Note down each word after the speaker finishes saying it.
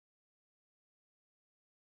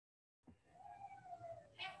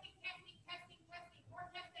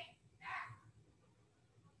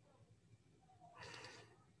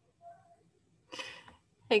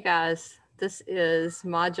Hey guys, this is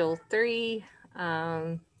module 3,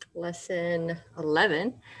 lesson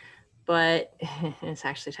 11, but it's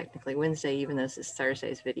actually technically Wednesday, even though this is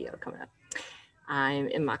Thursday's video coming up. I'm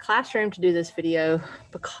in my classroom to do this video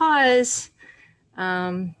because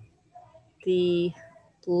the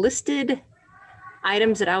listed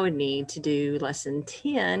items that I would need to do lesson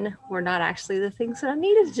 10 were not actually the things that I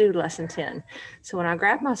needed to do lesson 10. So when I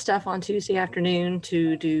grabbed my stuff on Tuesday afternoon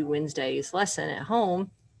to do Wednesday's lesson at home,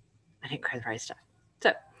 I didn't grab the right stuff.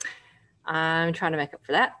 So I'm trying to make up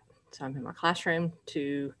for that. So I'm in my classroom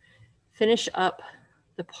to finish up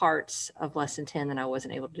the parts of lesson 10 that I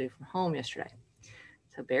wasn't able to do from home yesterday.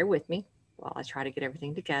 So bear with me while I try to get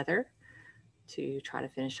everything together to try to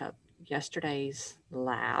finish up yesterday's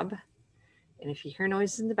lab. And if you hear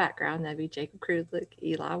noises in the background, that'd be Jacob Krudlick,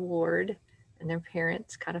 Eli Ward, and their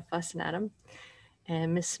parents kind of fussing at them.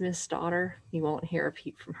 And Miss Smith's daughter, you won't hear a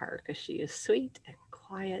peep from her because she is sweet and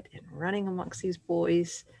quiet and running amongst these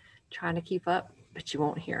boys, trying to keep up, but you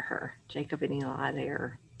won't hear her. Jacob and Eli, they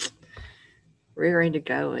are rearing to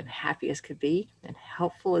go and happy as could be and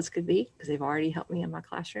helpful as could be because they've already helped me in my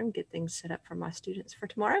classroom get things set up for my students for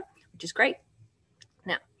tomorrow, which is great.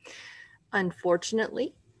 Now,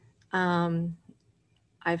 unfortunately,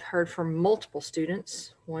 I've heard from multiple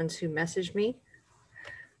students, ones who messaged me.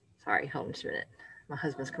 Sorry, hold on just a minute. My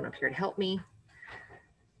husband's coming up here to help me.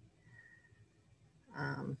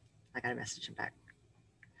 I got to message him back.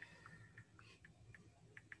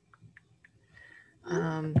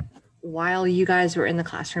 While you guys were in the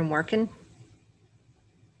classroom working,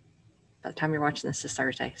 by the time you're watching this is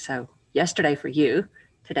Thursday. So yesterday for you,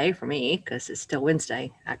 today for me, because it's still Wednesday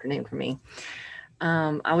afternoon for me.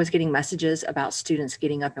 I was getting messages about students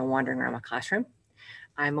getting up and wandering around my classroom.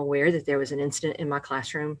 I'm aware that there was an incident in my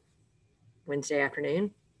classroom Wednesday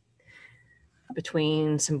afternoon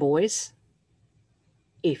between some boys.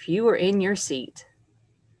 If you were in your seat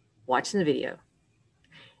watching the video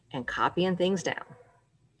and copying things down,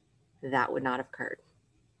 that would not have occurred.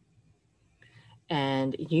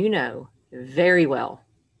 And you know very well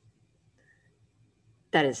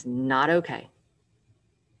that is not okay.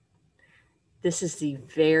 This is the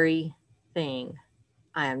very thing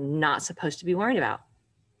I am not supposed to be worried about.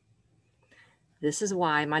 This is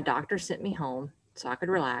why my doctor sent me home so I could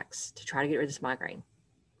relax to try to get rid of this migraine.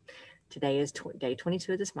 Today is day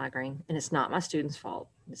 22 of this migraine, and it's not my student's fault.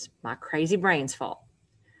 It's my crazy brain's fault.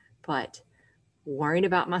 But worrying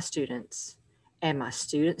about my students and my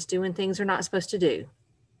students doing things they're not supposed to do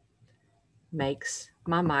makes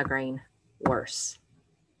my migraine worse.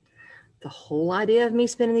 The whole idea of me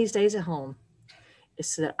spending these days at home is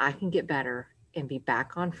so that I can get better and be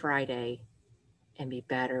back on Friday and be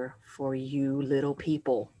better for you little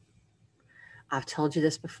people. I've told you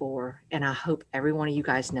this before, and I hope every one of you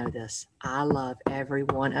guys know this. I love every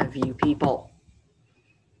one of you people.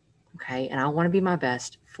 Okay, and I want to be my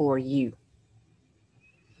best for you.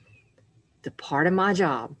 The part of my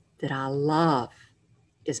job that I love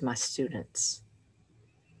is my students.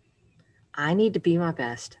 I need to be my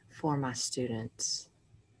best for my students.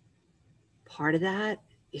 Part of that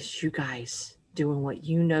is you guys doing what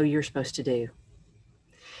you know you're supposed to do.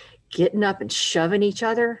 Getting up and shoving each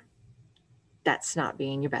other, that's not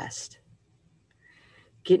being your best.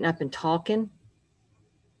 Getting up and talking,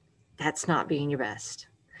 that's not being your best.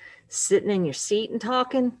 Sitting in your seat and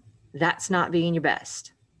talking, that's not being your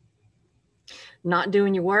best. Not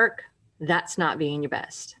doing your work, that's not being your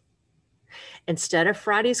best. Instead of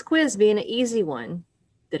Friday's quiz being an easy one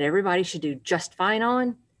that everybody should do just fine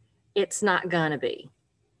on, it's not gonna be.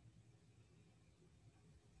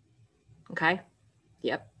 Okay?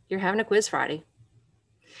 Yep, you're having a quiz Friday.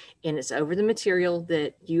 And it's over the material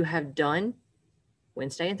that you have done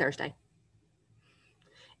Wednesday and Thursday.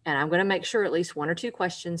 And I'm gonna make sure at least 1 or 2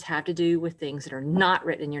 questions have to do with things that are not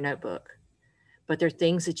written in your notebook, but they're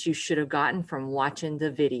things that you should have gotten from watching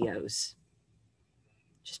the videos.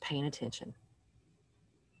 Just paying attention.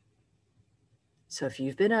 So if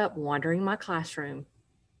you've been up wandering my classroom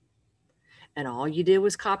and all you did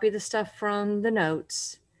was copy the stuff from the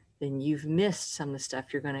notes, then you've missed some of the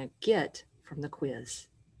stuff you're gonna get from the quiz.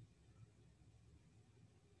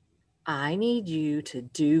 I need you to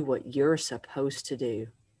do what you're supposed to do.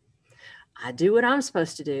 I do what I'm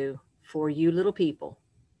supposed to do for you little people.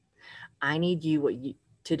 I need you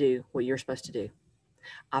to do what you're supposed to do.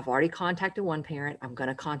 I've already contacted one parent. I'm going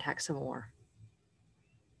to contact some more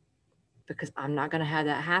because I'm not going to have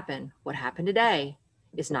that happen. What happened today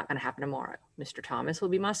is not going to happen tomorrow. Mr. Thomas will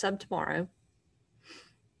be my sub tomorrow.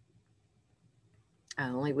 I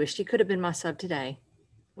only wished he could have been my sub today,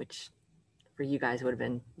 which for you guys would have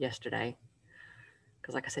been yesterday.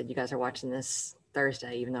 Because like I said, you guys are watching this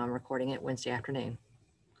Thursday, even though I'm recording it Wednesday afternoon.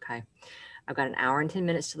 Okay. I've got an hour and 10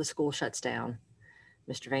 minutes till the school shuts down.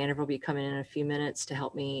 Mr. Vander will be coming in a few minutes to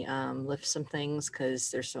help me lift some things because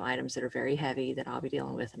there's some items that are very heavy that I'll be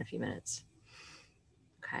dealing with in a few minutes.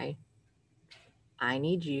 Okay. I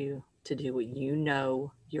need you to do what you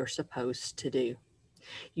know you're supposed to do.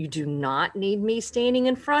 You do not need me standing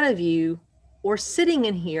in front of you or sitting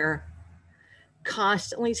in here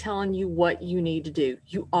constantly telling you what you need to do.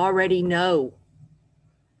 You already know.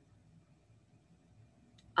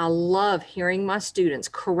 I love hearing my students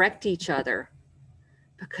correct each other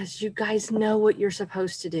because you guys know what you're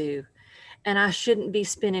supposed to do. And I shouldn't be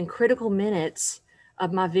spending critical minutes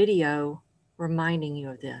of my video reminding you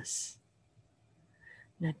of this.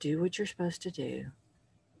 Now do what you're supposed to do.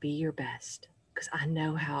 Be your best because I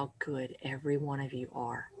know how good every one of you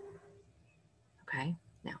are. Okay,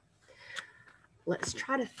 now let's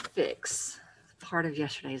try to fix part of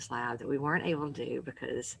yesterday's lab that we weren't able to do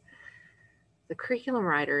because the curriculum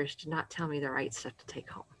writers did not tell me the right stuff to take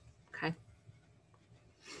home. Okay.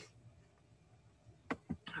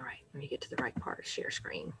 All right, let me get to the right part of share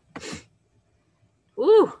screen.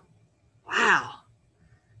 Ooh, wow.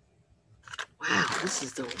 Wow, this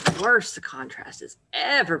is the worst the contrast has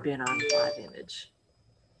ever been on the live image.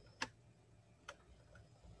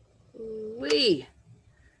 Wee,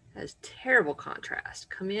 has terrible contrast.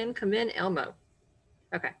 Come in, Elmo.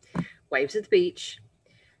 Okay, waves at the beach.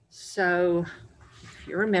 So if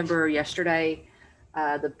you remember yesterday,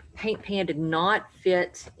 the paint pan did not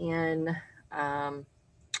fit in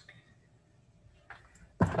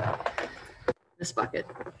this bucket,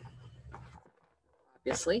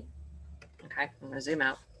 obviously. Okay, I'm gonna zoom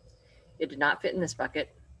out. It did not fit in this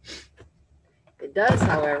bucket. It does,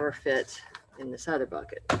 however, fit in this other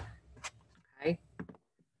bucket. Okay,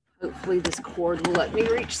 hopefully this cord will let me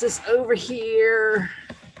reach this over here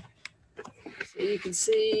so you can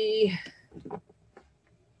see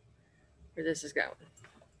where this is going.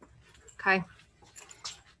 Okay.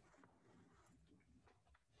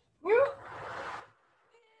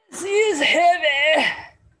 This is heavy.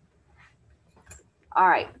 All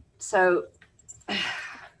right, so I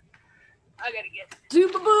gotta get to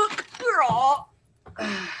the book.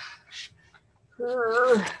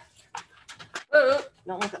 Oh,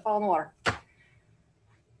 don't let that fall in the water.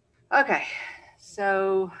 Okay,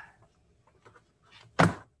 so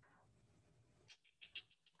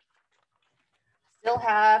still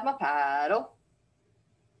have my paddle.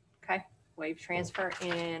 Okay, wave transfer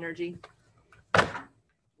energy.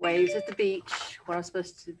 Waves at the beach. What I'm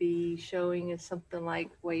supposed to be showing is something like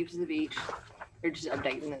waves at the beach. They're just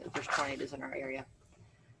updating that there's tornadoes in our area.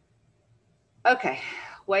 Okay,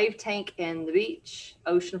 wave tank in the beach.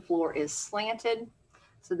 Ocean floor is slanted.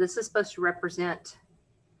 So this is supposed to represent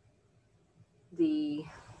the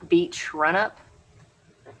beach run up.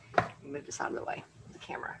 Move this out of the way, the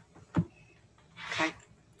camera. Okay.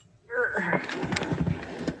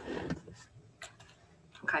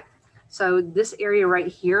 Okay, so this area right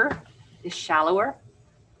here is shallower.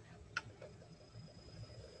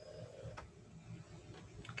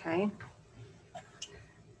 Okay.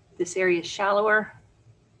 This area is shallower.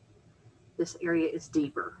 This area is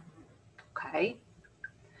deeper. Okay.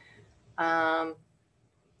 I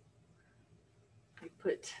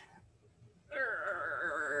put,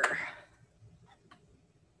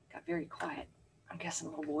 got very quiet. I'm guessing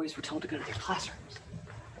little boys were told to go to their classrooms.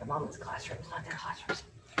 Their mama's classrooms, not their classrooms.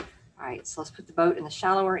 All right, so let's put the boat in the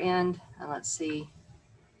shallower end and let's see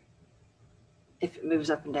if it moves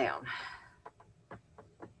up and down.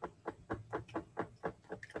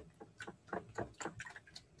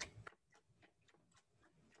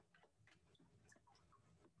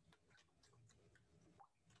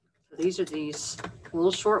 So these are these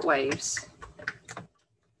little short waves,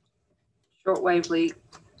 short wavelength,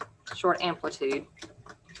 short amplitude.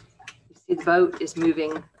 You see the boat is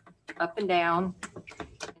moving up and down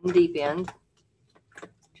in deep end,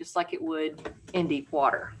 just like it would in deep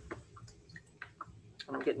water.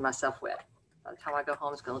 I'm getting myself wet. By the time I go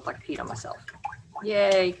home, it's gonna look like I peed on myself.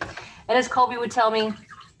 Yay. And as Colby would tell me,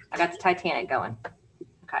 I got the Titanic going.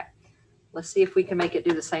 Okay, let's see if we can make it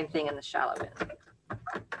do the same thing in the shallow end.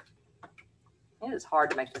 It is hard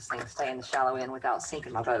to make this thing stay in the shallow end without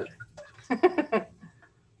sinking my boat.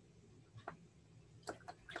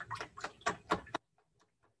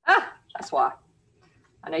 That's why.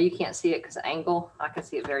 I know you can't see it because of angle. I can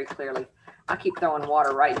see it very clearly. I keep throwing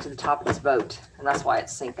water right into the top of this boat, and that's why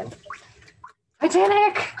it's sinking.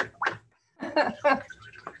 Titanic! I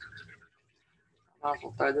might as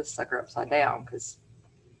well throw this sucker upside down because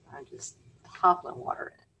I'm just toppling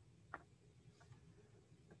water in it.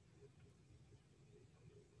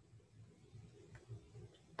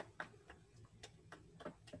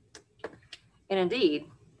 And indeed,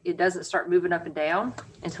 it doesn't start moving up and down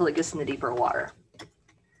until it gets in the deeper water.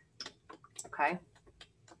 Okay.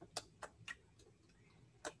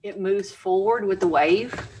 It moves forward with the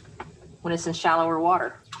wave when it's in shallower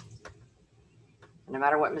water. And no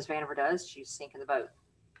matter what Ms. Vandiver does, she's sinking the boat.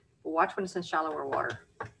 But watch when it's in shallower water.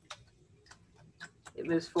 It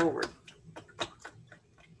moves forward.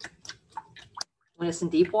 When it's in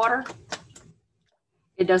deep water,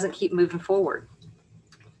 it doesn't keep moving forward.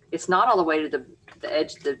 It's not all the way to the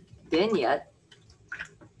edge of the bin yet,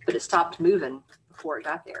 but it stopped moving before it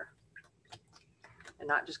got there. And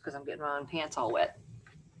not just because I'm getting my own pants all wet.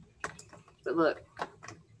 But look,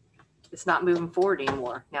 it's not moving forward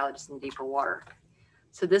anymore now that it's in deeper water.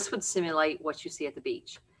 So this would simulate what you see at the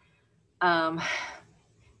beach.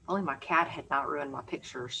 Only my cat had not ruined my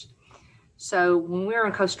pictures. So when we were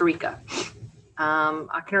in Costa Rica,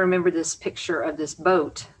 I can remember this picture of this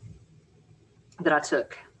boat that I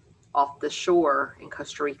took off the shore in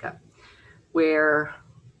Costa Rica, where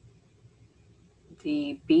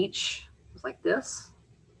the beach was like this.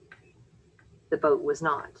 The boat was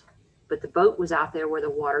not, but the boat was out there where the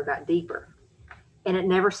water got deeper, and it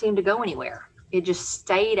never seemed to go anywhere. It just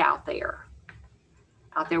stayed out there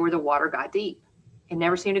where the water got deep. It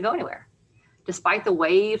never seemed to go anywhere, despite the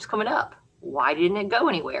waves coming up. Why didn't it go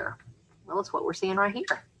anywhere? Well, it's what we're seeing right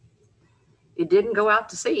here. It didn't go out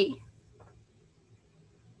to sea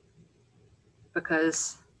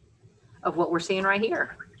because of what we're seeing right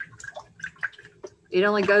here. It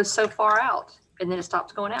only goes so far out, and then it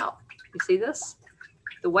stops going out. You see this?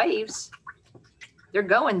 The waves, they're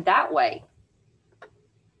going that way,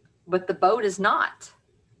 but the boat is not.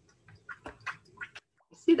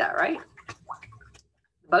 You see that, right?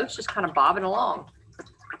 The boat's just kind of bobbing along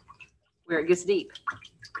where it gets deep.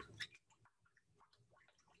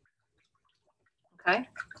 Okay.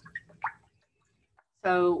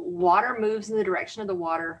 So water moves in the direction of the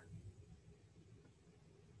water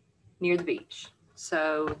near the beach.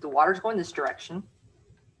 So the water's going this direction.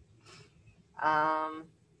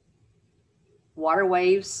 Water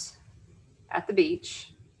waves at the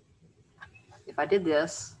beach. If I did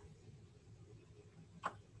this,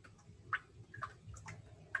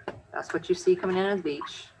 that's what you see coming in at the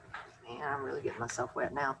beach. Man, I'm really getting myself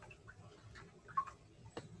wet now.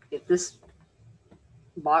 If this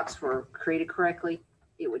box were created correctly,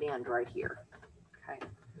 it would end right here. Okay, I'm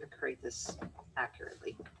going to create this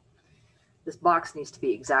accurately. This box needs to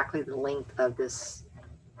be exactly the length of this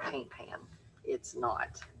paint pan. It's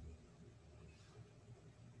not.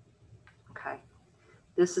 Okay,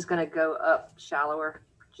 this is going to go up shallower,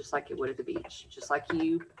 just like it would at the beach. Just like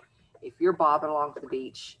you, if you're bobbing along the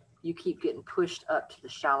beach, you keep getting pushed up to the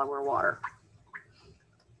shallower water,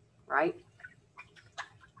 right?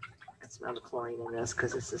 Smell the chlorine in this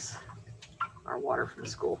because this is our water from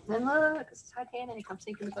school. And look, it's Titanic. I'm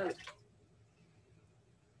sinking the boat.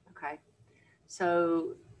 Okay,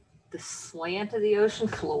 so the slant of the ocean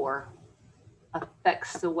floor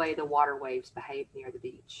affects the way the water waves behave near the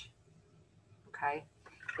beach. Okay,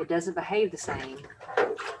 it doesn't behave the same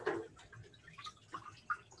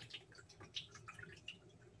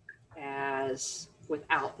as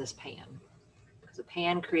without this pan, because the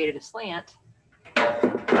pan created a slant.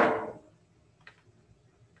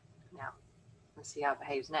 Let's see how it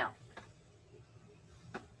behaves now.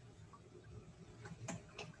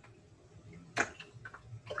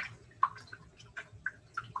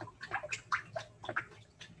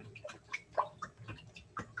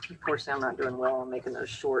 Of course, I'm not doing well on making those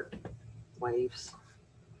short waves.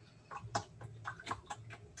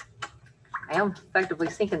 I am effectively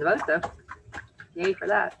sinking the boat, though. Yay for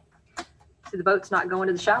that. See, the boat's not going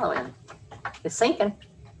to the shallow end. It's sinking.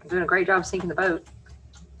 I'm doing a great job sinking the boat.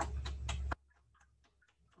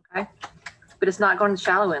 Okay, but it's not going to the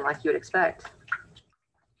shallow end like you would expect.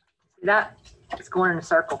 See that? It's going in a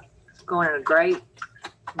circle. It's going in a great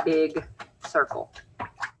big circle.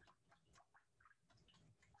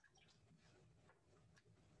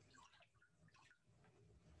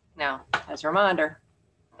 Now, as a reminder,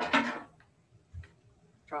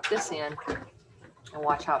 drop this in and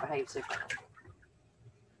watch how it behaves differently.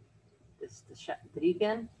 This the deep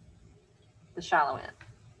end, the shallow end.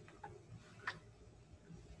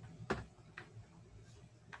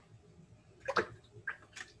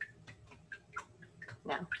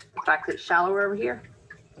 Now, the fact that it's shallower over here,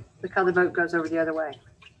 look how the boat goes over the other way.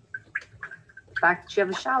 The fact that you have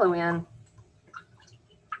a shallow end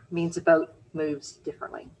means the boat moves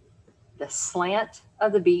differently. The slant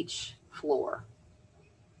of the beach floor,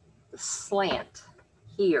 the slant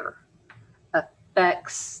here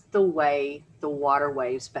affects the way the water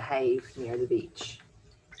waves behave near the beach.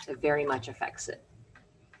 It very much affects it.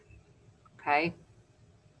 Okay. okay?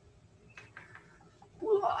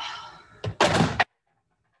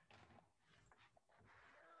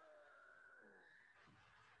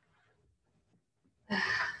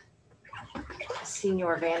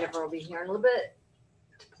 Senior Vandiver will be here in a little bit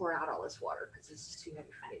to pour out all this water because this is too heavy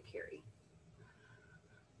for me to carry.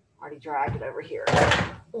 Already dragged it over here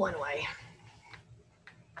one way.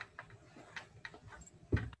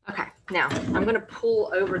 Okay, now I'm going to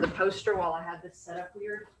pull over the poster while I have this set up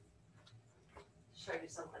here. Show you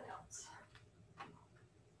something else.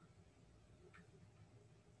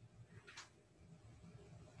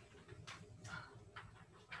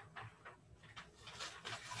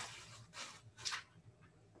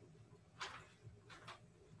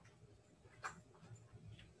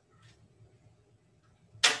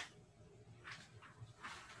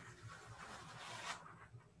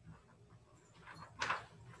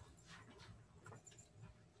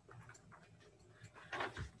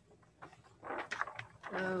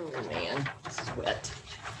 Oh man, this is wet.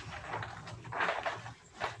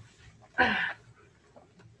 I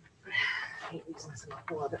hate using some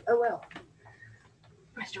of it. Oh well.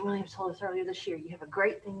 Mr. Williams told us earlier this year, you have a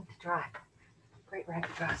great thing to dry. Great rag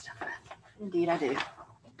to dry stuff with. Indeed, I do.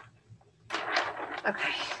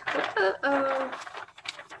 Okay. Uh-oh.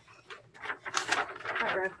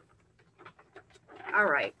 All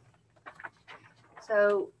right.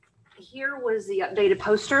 So here was the updated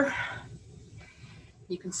poster.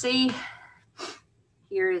 You can see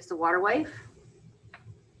here is the water wave.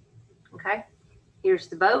 Okay. Here's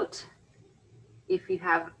the boat. If you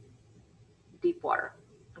have deep water,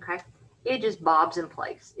 okay, it just bobs in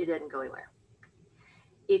place. It doesn't go anywhere.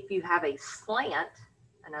 If you have a slant,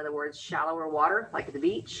 in other words, shallower water, like at the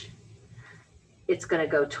beach, it's going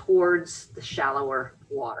to go towards the shallower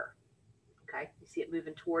water. Okay, you see it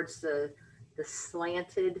moving towards the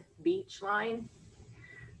slanted beach line.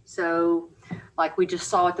 So like we just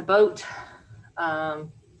saw at the boat, the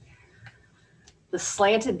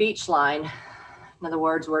slanted beach line, in other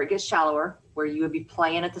words, where it gets shallower, where you would be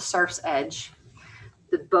playing at the surf's edge,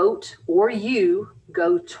 the boat or you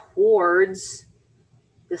go towards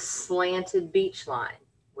the slanted beach line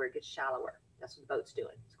where it gets shallower. That's what the boat's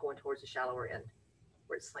doing. It's going towards the shallower end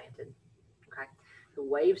where it's slanted. Okay. The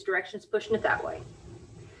wave's direction is pushing it that way.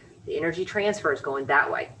 The energy transfer is going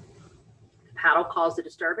that way. The paddle caused the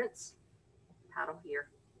disturbance. Paddle here,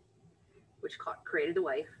 which created the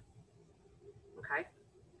wave. Okay.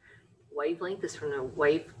 Wavelength is from the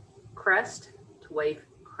wave crest to wave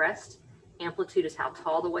crest. Amplitude is how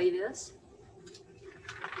tall the wave is.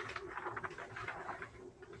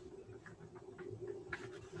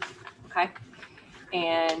 Okay.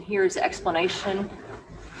 And here's the explanation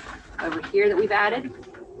over here that we've added.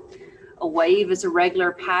 A wave is a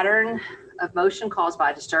regular pattern of motion caused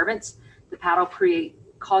by a disturbance. The paddle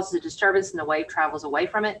causes a disturbance and the wave travels away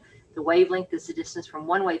from it. The wavelength is the distance from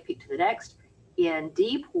one wave peak to the next. In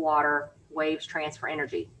deep water, waves transfer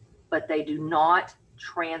energy, but they do not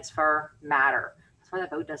transfer matter. That's why that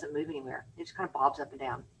boat doesn't move anywhere. It just kind of bobs up and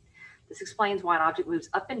down. This explains why an object moves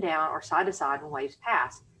up and down or side to side when waves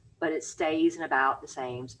pass, but it stays in about the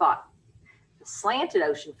same spot. The slanted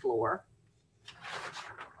ocean floor,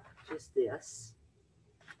 which is this,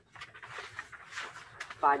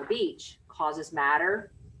 by the beach, causes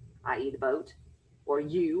matter, i.e. the boat, or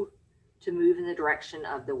you, to move in the direction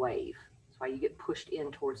of the wave. That's why you get pushed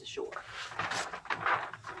in towards the shore.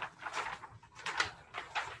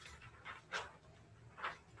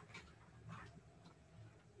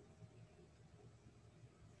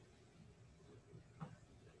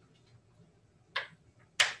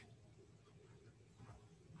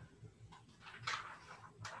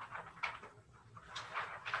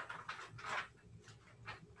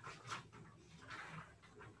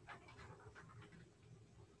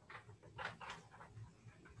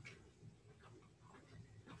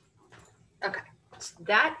 Okay, so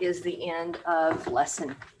that is the end of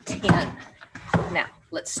lesson 10. Now,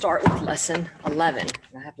 let's start with lesson 11.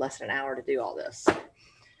 I have less than an hour to do all this. So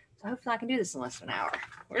hopefully I can do this in less than an hour.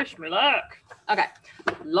 Wish me luck. Okay,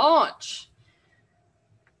 launch.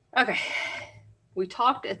 Okay, we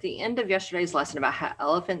talked at the end of yesterday's lesson about how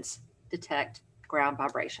elephants detect ground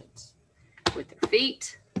vibrations with their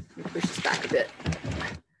feet. Let me push this back a bit.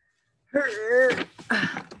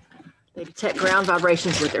 They detect ground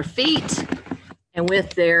vibrations with their feet and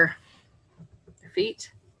with their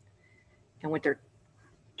feet and with their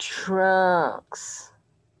trunks.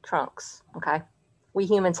 Okay. We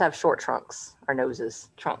humans have short trunks, our noses,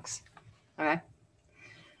 trunks. Okay.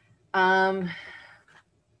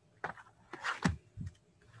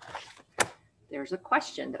 There's a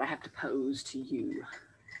question that I have to pose to you.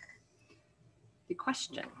 The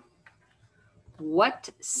question: What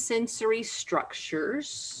sensory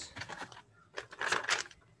structures?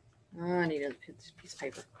 Oh, I need a piece of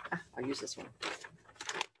paper. I'll use this one.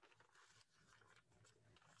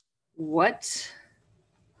 What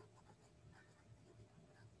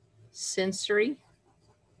sensory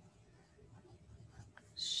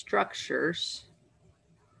structures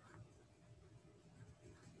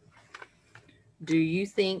do you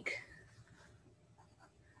think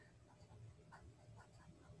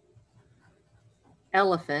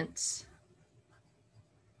elephants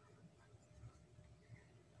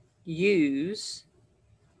use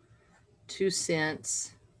to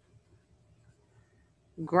sense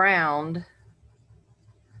ground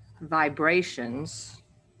vibrations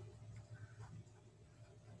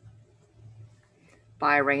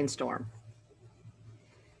by a rainstorm?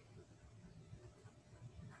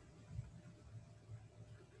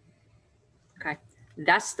 Okay,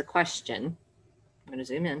 that's the question. I'm going to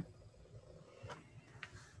zoom in.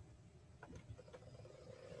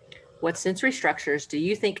 What sensory structures do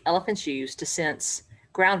you think elephants use to sense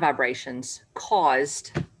ground vibrations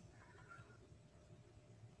caused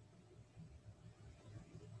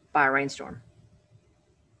by a rainstorm?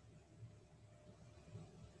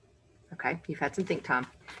 Okay, you've had some think time.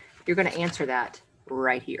 You're going to answer that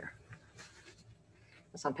right here.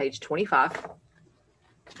 That's on page 25.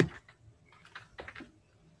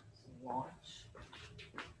 Launch.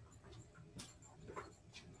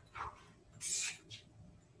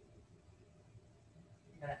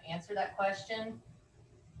 You're going to answer that question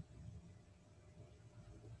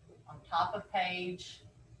on top of page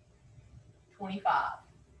 25.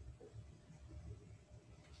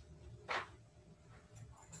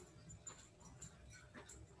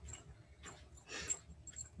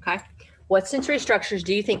 Okay. What sensory structures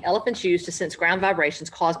do you think elephants use to sense ground vibrations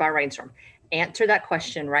caused by a rainstorm? Answer that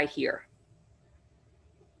question right here.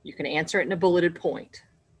 You can answer it in a bulleted point.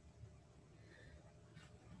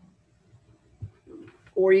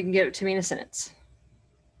 Or you can give it to me in a sentence.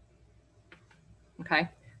 Okay.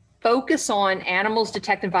 Focus on animals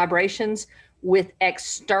detecting vibrations with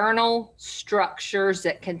external structures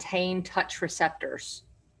that contain touch receptors.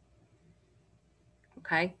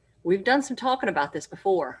 Okay. We've done some talking about this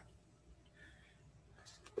before.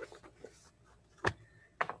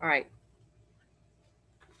 All right.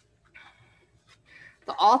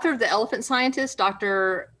 The author of The Elephant Scientist,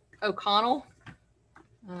 Dr. O'Connell,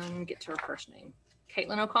 get to her first name,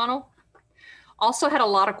 Caitlin O'Connell, also had a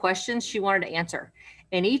lot of questions she wanted to answer.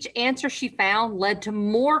 And each answer she found led to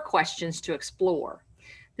more questions to explore.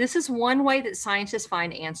 This is one way that scientists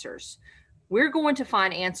find answers. We're going to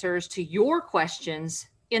find answers to your questions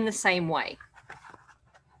in the same way.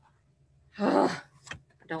 I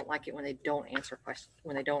don't like it when they don't answer questions,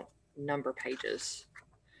 when they don't number pages.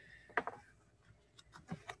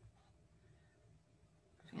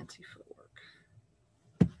 Fancy footwork.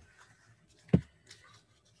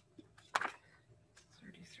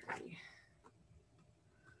 33.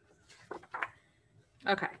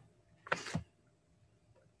 Okay.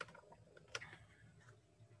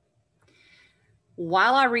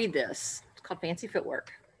 While I read this, it's called Fancy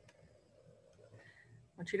Footwork.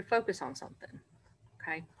 I want you to focus on something.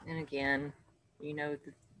 Okay. And again, you know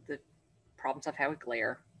the problems I've had with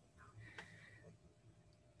glare.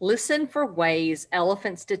 Listen for ways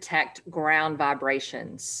elephants detect ground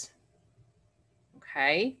vibrations.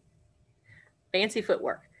 Okay. Fancy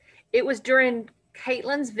footwork. It was during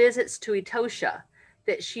Caitlin's visits to Etosha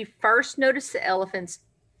that she first noticed the elephants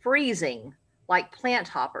freezing like plant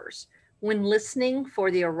hoppers when listening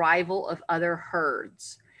for the arrival of other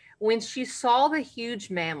herds. When she saw the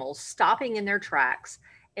huge mammals stopping in their tracks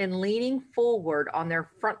and leaning forward on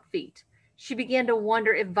their front feet, she began to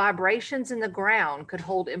wonder if vibrations in the ground could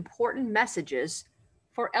hold important messages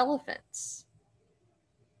for elephants.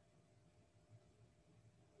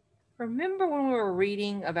 Remember when we were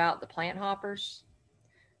reading about the plant hoppers?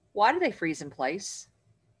 Why do they freeze in place?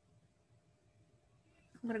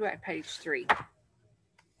 I'm going to go back to page 3.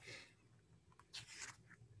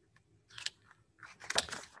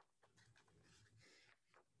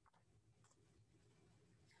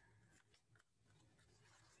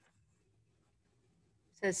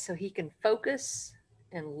 It says so he can focus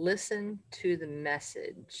and listen to the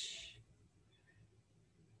message.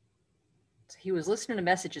 So he was listening to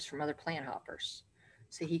messages from other plant hoppers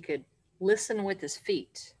so he could listen with his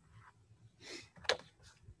feet.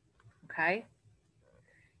 Okay.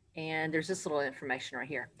 And there's this little information right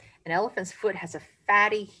here. An elephant's foot has a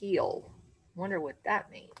fatty heel. Wonder what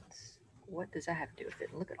that means. What does that have to do with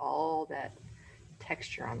it? Look at all that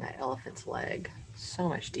texture on that elephant's leg. So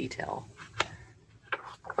much detail.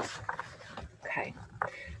 Okay.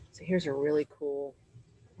 So So here's a really cool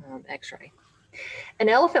x-ray. An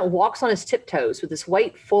elephant walks on his tiptoes with his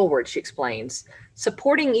weight forward, she explains,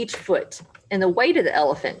 supporting each foot. And the weight of the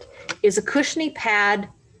elephant is a cushiony pad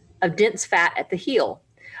of dense fat at the heel.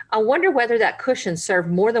 I wonder whether that cushion served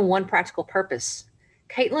more than one practical purpose.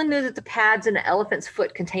 Caitlin knew that the pads in the elephant's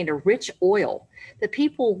foot contained a rich oil that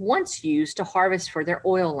people once used to harvest for their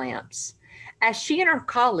oil lamps. As she and her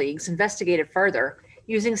colleagues investigated further,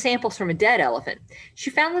 using samples from a dead elephant, she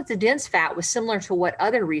found that the dense fat was similar to what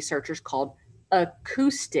other researchers called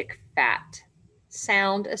acoustic fat,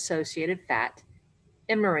 sound-associated fat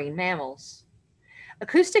in marine mammals.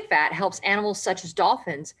 Acoustic fat helps animals such as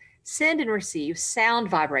dolphins send and receive sound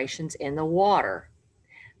vibrations in the water.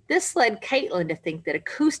 This led Caitlin to think that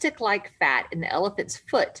acoustic-like fat in the elephant's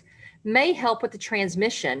foot may help with the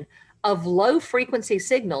transmission of low-frequency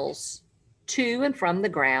signals to and from the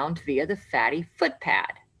ground via the fatty foot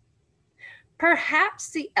pad. Perhaps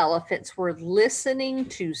the elephants were listening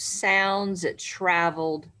to sounds that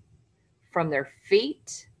traveled from their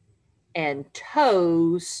feet and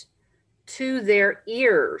toes to their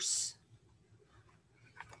ears.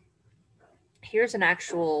 Here's an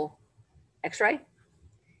actual x-ray.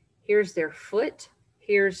 Here's their foot.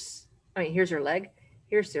 Here's their leg.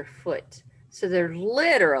 Here's their foot. So they're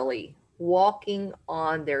literally walking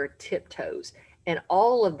on their tiptoes. And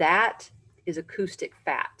all of that is acoustic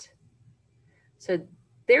fat. So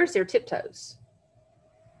there's their tiptoes.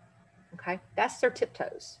 Okay, that's their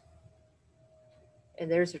tiptoes.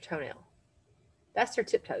 And there's their toenail. That's their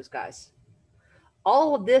tiptoes, guys.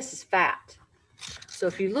 All of this is fat. So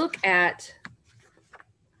if you look at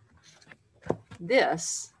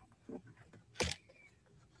this,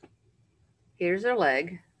 here's their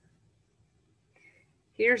leg.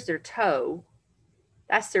 Here's their toe.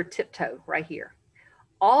 That's their tiptoe right here.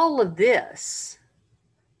 All of this,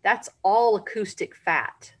 that's all acoustic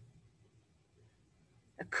fat.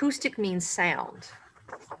 Acoustic means sound.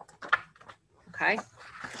 Okay.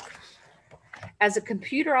 As a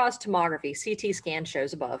computerized tomography CT scan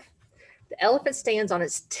shows above, the elephant stands on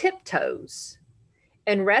its tiptoes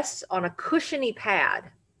and rests on a cushiony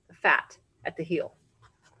pad of fat at the heel.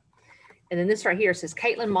 And then this right here says,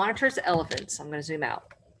 Caitlin monitors the elephants, I'm going to zoom out,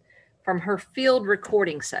 from her field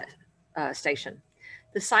recording station.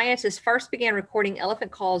 The scientist first began recording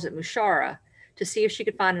elephant calls at Mushara to see if she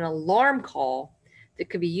could find an alarm call that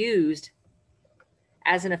could be used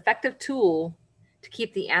as an effective tool to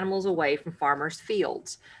keep the animals away from farmers'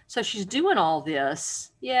 fields. So she's doing all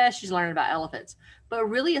this. Yeah, she's learning about elephants, but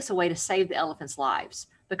really it's a way to save the elephants' lives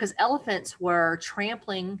because elephants were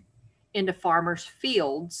trampling into farmers'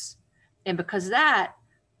 fields. And because of that,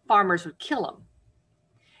 farmers would kill them.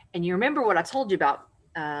 And you remember what I told you about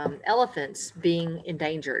elephants being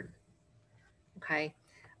endangered, okay?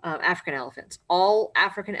 African elephants. All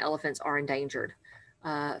African elephants are endangered.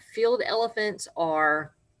 Field elephants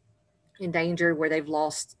are endangered where they've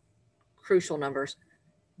lost crucial numbers,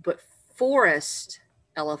 but forest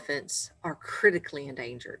elephants are critically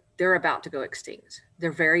endangered. They're about to go extinct.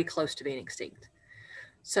 They're very close to being extinct.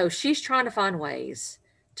 So she's trying to find ways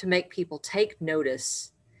to make people take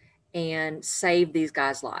notice and save these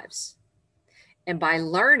guys' lives. And by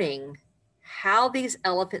learning how these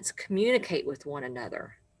elephants communicate with one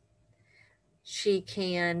another, she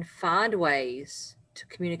can find ways to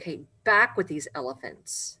communicate back with these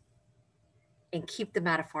elephants and keep them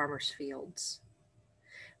out of farmers' fields.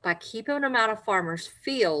 By keeping them out of farmers'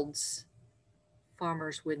 fields,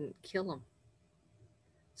 farmers wouldn't kill them.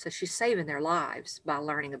 So she's saving their lives by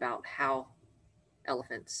learning about how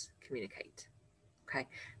elephants communicate. Okay,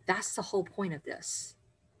 that's the whole point of this.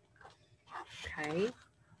 Okay,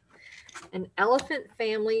 an elephant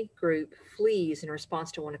family group flees in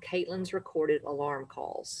response to one of Caitlin's recorded alarm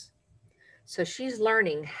calls. So she's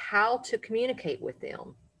learning how to communicate with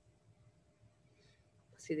them.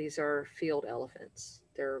 See, these are field elephants.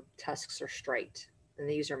 Their tusks are straight, and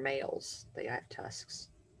these are males. They have tusks.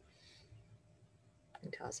 You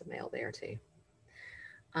can tell it's a male there too.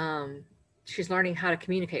 She's learning how to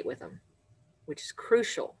communicate with them, which is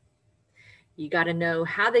crucial. You got to know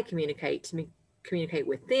how they communicate to communicate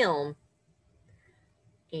with them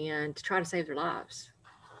and to try to save their lives.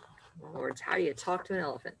 In other words, how do you talk to an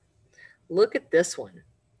elephant? Look at this one.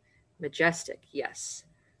 Majestic, yes.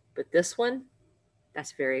 But this one,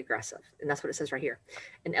 that's very aggressive. And that's what it says right here.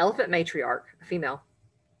 An elephant matriarch, a female,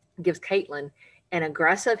 gives Caitlin an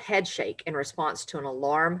aggressive head shake in response to an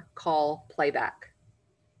alarm call playback.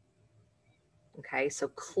 Okay, so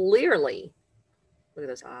clearly, look at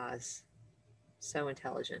those eyes. So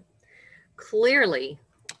intelligent. Clearly,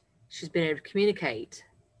 she's been able to communicate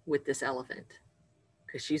with this elephant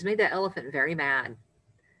because she's made that elephant very mad.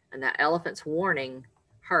 And that elephant's warning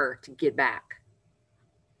her to get back.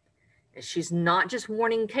 And she's not just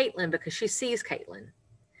warning Caitlin because she sees Caitlin.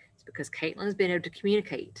 It's because Caitlin's been able to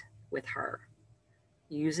communicate with her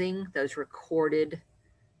using those recorded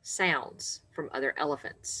sounds from other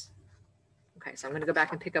elephants. Okay, so I'm going to go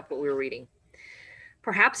back and pick up what we were reading.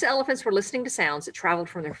 Perhaps the elephants were listening to sounds that traveled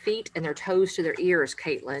from their feet and their toes to their ears,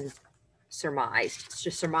 Caitlin surmised. It's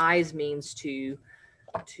just surmise means to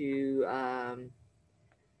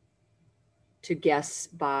guess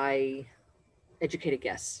by educated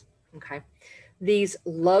guess. Okay. These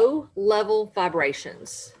low level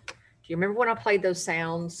vibrations. Do you remember when I played those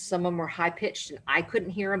sounds? Some of them were high pitched and I couldn't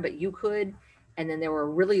hear them, but you could. And then there were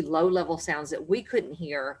really low level sounds that we couldn't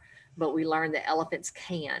hear, but we learned that elephants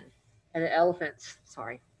can. And the elephants,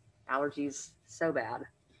 sorry, allergies so bad.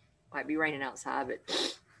 Might be raining outside,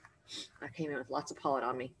 but I came in with lots of pollen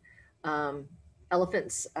on me.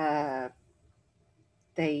 Elephants,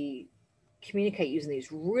 they communicate using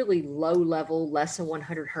these really low level, less than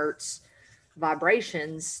 100 hertz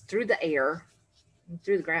vibrations through the air,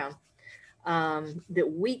 through the ground,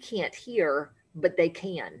 that we can't hear, but they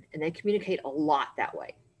can, and they communicate a lot that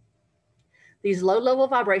way. These low level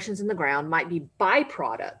vibrations in the ground might be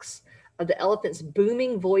byproducts of the elephant's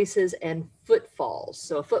booming voices and footfalls.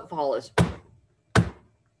 So a footfall is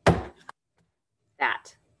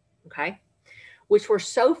that, okay? Which were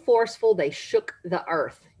so forceful they shook the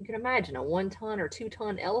earth. You can imagine a 1 ton or 2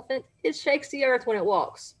 ton elephant, it shakes the earth when it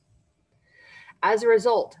walks. As a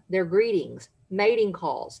result, their greetings, mating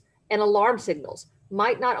calls, and alarm signals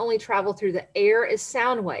might not only travel through the air as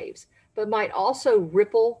sound waves, but might also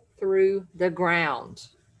ripple through the ground.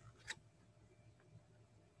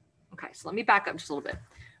 Okay, so let me back up just a little bit.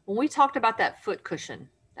 When we talked about that foot cushion,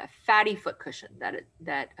 that fatty foot cushion,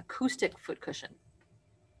 that acoustic foot cushion,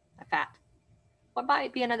 that fat, what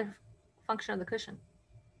might be another function of the cushion?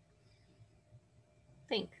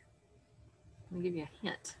 Think. Let me give you a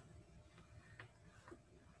hint.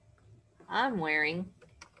 I'm wearing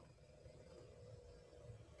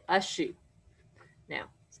a shoe. Now,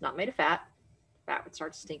 it's not made of fat. Fat would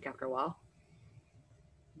start to stink after a while.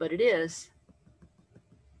 But it is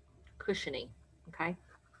cushioning, okay?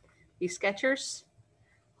 These Skechers,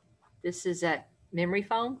 this is that memory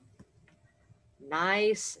foam.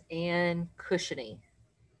 Nice and cushiony.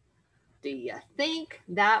 Do you think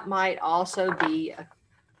that might also be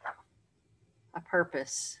a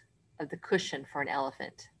purpose of the cushion for an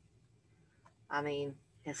elephant? I mean,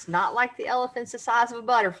 it's not like the elephant's the size of a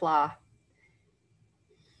butterfly.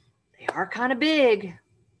 They are kind of big.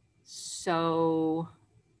 So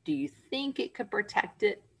do you think it could protect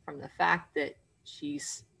it from the fact that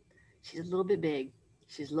she's a little bit big?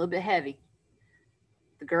 She's a little bit heavy.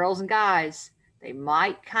 The girls and guys, they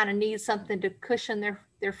might kind of need something to cushion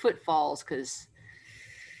their footfalls because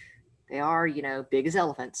they are, you know, big as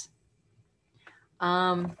elephants.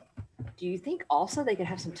 Do you think also they could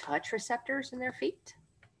have some touch receptors in their feet?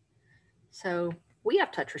 So we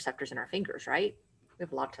have touch receptors in our fingers, right? We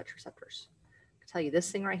have a lot of touch receptors. I can tell you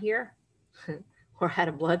this thing right here, where I had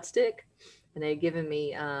a blood stick and they had given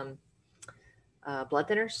me blood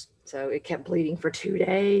thinners. So it kept bleeding for 2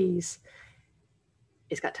 days.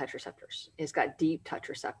 It's got touch receptors. It's got deep touch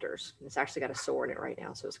receptors. It's actually got a sore in it right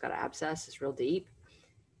now. So it's got an abscess. It's real deep.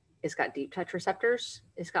 It's got deep touch receptors.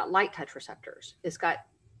 It's got light touch receptors. It's got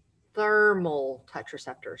thermal touch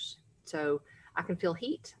receptors. So I can feel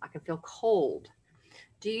heat. I can feel cold.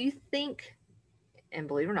 Do you think, and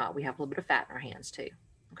believe it or not, we have a little bit of fat in our hands too.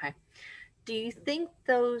 Okay. Do you think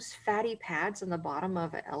those fatty pads on the bottom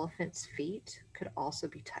of an elephant's feet could also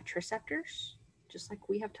be touch receptors? Just like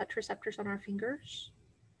we have touch receptors on our fingers?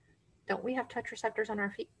 Don't we have touch receptors on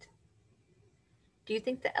our feet? Do you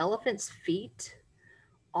think the elephant's feet,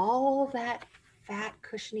 all that fat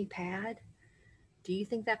cushiony pad, do you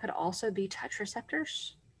think that could also be touch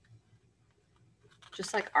receptors?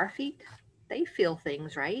 Just like our feet, they feel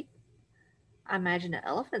things, right? I imagine an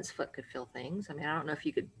elephant's foot could feel things. I mean, I don't know if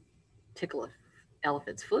you could tickle an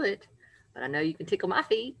elephant's foot, but I know you can tickle my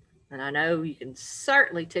feet, and I know you can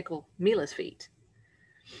certainly tickle Mila's feet.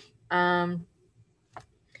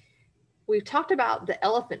 We've talked about the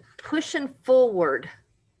elephant pushing forward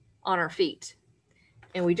on our feet,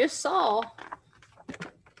 and we just saw,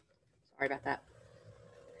 sorry about that,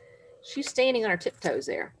 she's standing on her tiptoes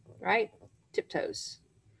there, right? Tiptoes.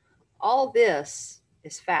 All this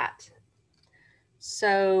is fat.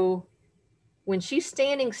 So when she's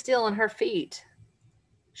standing still on her feet,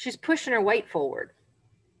 she's pushing her weight forward,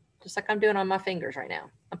 just like I'm doing on my fingers right now.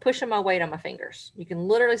 I'm pushing my weight on my fingers. You can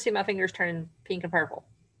literally see my fingers turning pink and purple.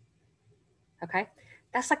 Okay,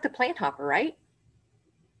 that's like the plant hopper, right?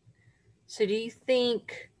 So do you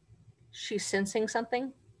think she's sensing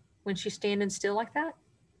something when she's standing still like that?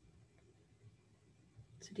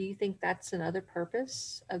 So do you think that's another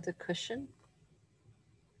purpose of the cushion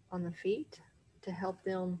on the feet, to help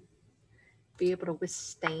them be able to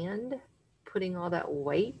withstand putting all that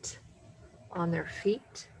weight on their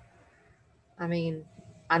feet? I mean,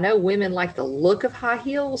 I know women like the look of high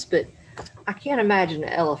heels, but I can't imagine an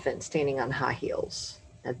elephant standing on high heels.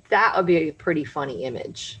 Now, that would be a pretty funny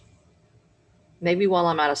image. Maybe while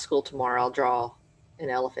I'm out of school tomorrow, I'll draw an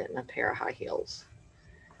elephant in a pair of high heels.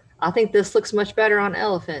 I think this looks much better on an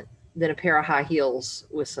elephant than a pair of high heels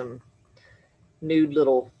with some nude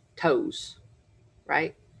little toes,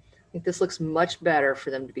 right? I think this looks much better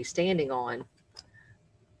for them to be standing on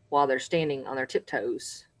while they're standing on their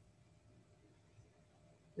tiptoes.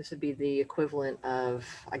 This would be the equivalent of,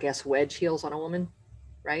 I guess, wedge heels on a woman,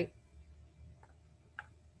 right?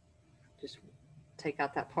 Just take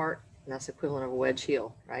out that part, and that's the equivalent of a wedge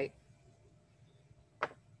heel, right?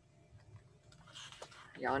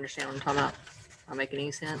 Y'all understand what I'm talking about? Not making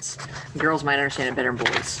any sense? Girls might understand it better than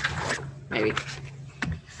boys, maybe.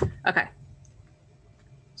 Okay.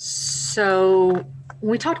 So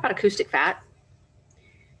when we talked about acoustic fat,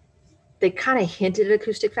 they kind of hinted at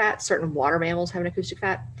acoustic fat. Certain water mammals have an acoustic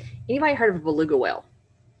fat. Anybody heard of a beluga whale?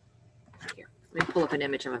 Here, let me pull up an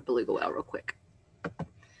image of a beluga whale real quick.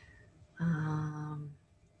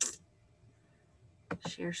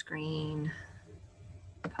 Share screen,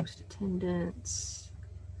 post attendance,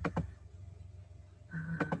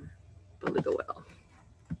 beluga whale.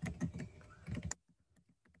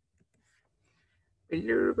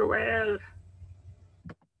 Beluga whale,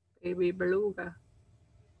 baby beluga.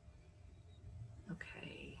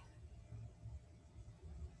 Okay.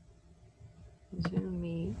 Zoom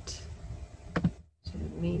meet.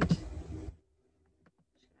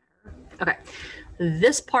 Okay.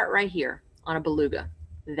 This part right here on a beluga,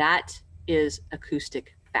 that is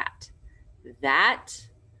acoustic fat. That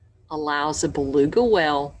allows a beluga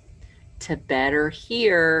whale to better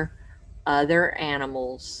hear other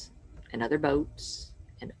animals and other boats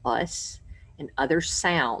and us and other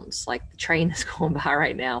sounds like the train that's going by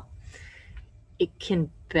right now. It can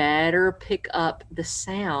better pick up the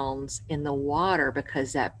sounds in the water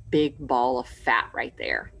because that big ball of fat right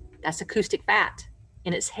there, that's acoustic fat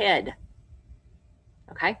in its head.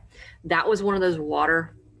 Okay, that was one of those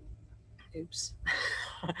water. Oops.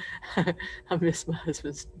 I missed my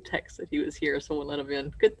husband's text that he was here. Someone let him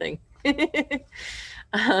in. Good thing.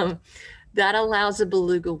 That allows a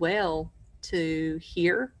beluga whale to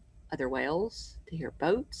hear other whales, to hear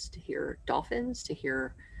boats, to hear dolphins, to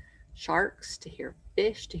hear sharks, to hear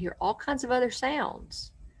fish, to hear all kinds of other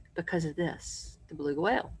sounds because of this, the beluga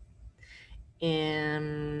whale.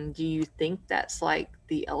 And do you think that's like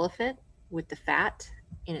the elephant with the fat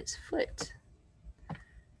in its foot?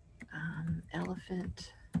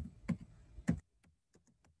 Elephant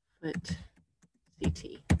foot CT.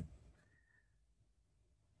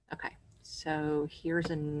 Okay, so here's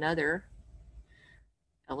another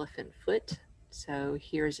elephant foot. So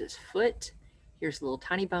here's his foot. Here's little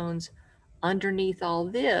tiny bones. Underneath all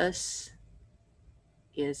this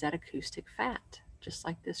is that acoustic fat, just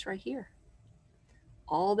like this right here.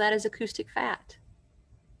 All that is acoustic fat.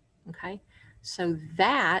 Okay, so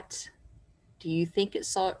that, do you think it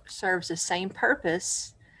serves the same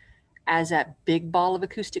purpose as that big ball of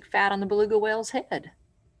acoustic fat on the beluga whale's head?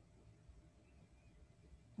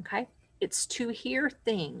 Okay, it's to hear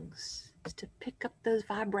things, it's to pick up those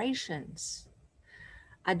vibrations.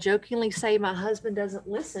 I jokingly say my husband doesn't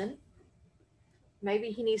listen.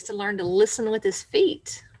 Maybe he needs to learn to listen with his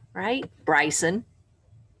feet, right? Bryson,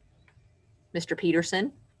 Mr.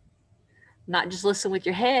 Peterson, not just listen with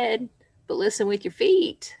your head, but listen with your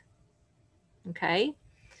feet. Okay,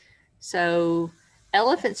 so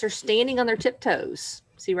elephants are standing on their tiptoes.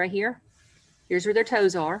 See right here? Here's where their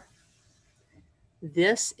toes are.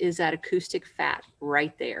 This is that acoustic fat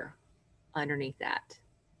right there underneath that.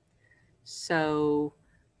 So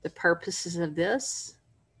the purposes of this,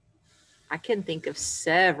 I can think of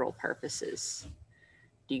several purposes.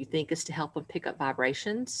 Do you think it's to help them pick up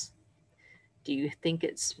vibrations? Do you think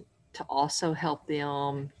it's to also help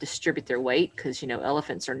them distribute their weight? Because, you know,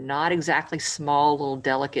 elephants are not exactly small, little,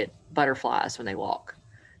 delicate butterflies when they walk.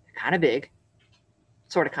 They're kind of big,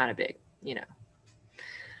 sort of kind of big, you know.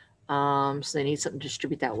 So they need something to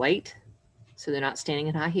distribute that weight. So they're not standing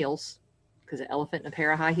in high heels, because an elephant in a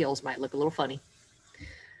pair of high heels might look a little funny.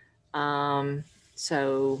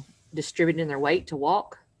 So distributing their weight to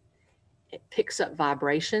walk, it picks up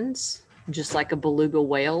vibrations, just like a beluga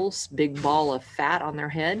whale's big ball of fat on their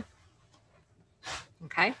head.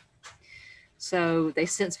 Okay, So they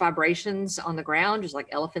sense vibrations on the ground, just like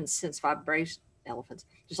elephants sense vibrations. Elephants,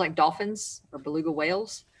 just like dolphins or beluga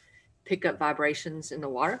whales, pick up vibrations in the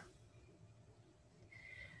water.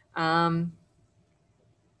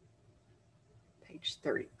 Page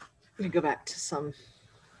 30. Let me go back to some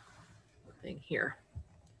thing here.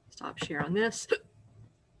 Stop share on this.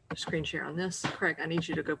 Screen share on this. Craig, I need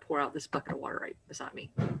you to go pour out this bucket of water right beside me.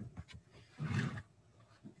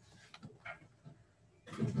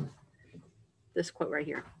 This quote right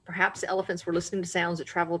here. Perhaps the elephants were listening to sounds that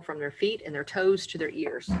traveled from their feet and their toes to their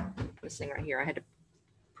ears. This thing right here, I had to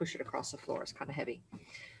push it across the floor. It's kind of heavy.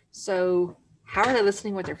 So how are they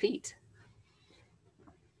listening with their feet?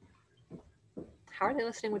 How are they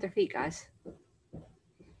listening with their feet, guys?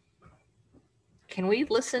 Can we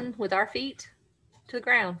listen with our feet to the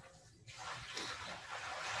ground?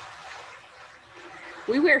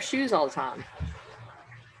 We wear shoes all the time.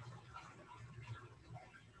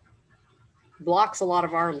 Blocks a lot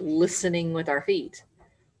of our listening with our feet.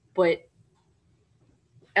 But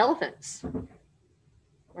elephants,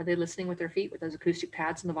 are they listening with their feet with those acoustic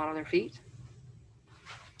pads in the bottom of their feet?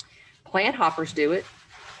 Plant hoppers do it.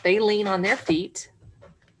 They lean on their feet,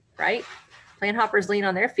 right? Plant hoppers lean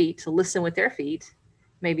on their feet to listen with their feet.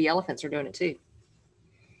 Maybe elephants are doing it too.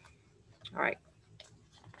 All right.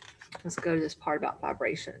 Let's go to this part about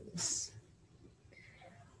vibrations.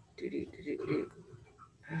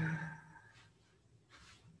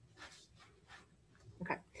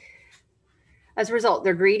 Okay. As a result,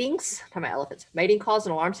 their greetings, talking about elephants, mating calls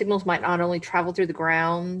and alarm signals might not only travel through the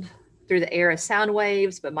ground, through the air as sound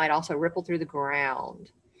waves, but might also ripple through the ground.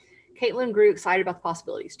 Caitlin grew excited about the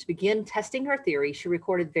possibilities. To begin testing her theory, she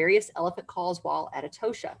recorded various elephant calls while at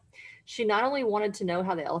Etosha. She not only wanted to know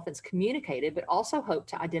how the elephants communicated, but also hoped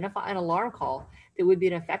to identify an alarm call that would be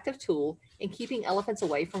an effective tool in keeping elephants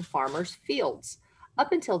away from farmers' fields.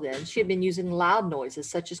 Up until then, she had been using loud noises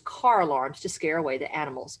such as car alarms to scare away the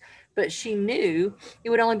animals, but she knew it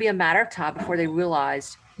would only be a matter of time before they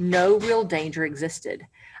realized no real danger existed.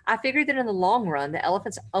 I figured that in the long run, the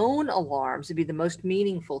elephants' own alarms would be the most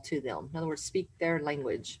meaningful to them. In other words, speak their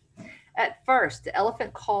language. At first, the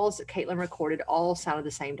elephant calls that Caitlin recorded all sounded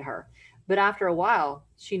the same to her. But after a while,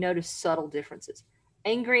 she noticed subtle differences.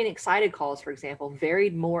 Angry and excited calls, for example,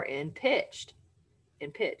 varied more in pitch.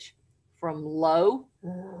 From low,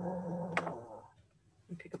 let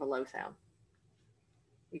me pick up a low sound.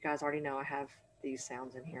 You guys already know I have these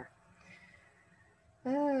sounds in here.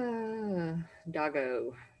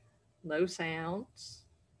 Doggo. Low sounds.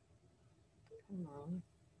 Come on.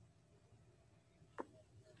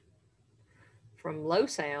 From low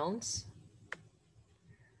sounds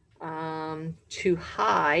to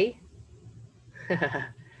high.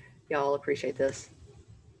 Y'all appreciate this.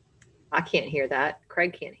 I can't hear that.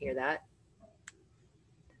 Craig can't hear that.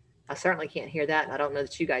 I certainly can't hear that, and I don't know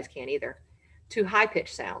that you guys can either. To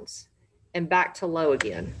high-pitched sounds and back to low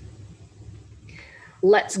again.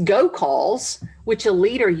 Let's go calls, which a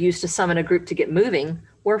leader used to summon a group to get moving,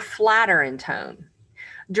 were flatter in tone.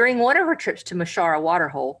 During one of her trips to Mashara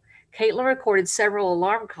Waterhole, Caitlin recorded several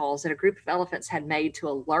alarm calls that a group of elephants had made to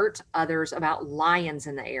alert others about lions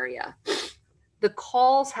in the area. The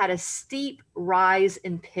calls had a steep rise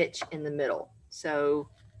in pitch in the middle. So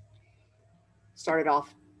started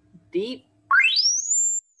off deep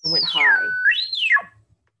and went high.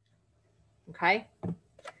 Okay.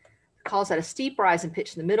 Calls had a steep rise in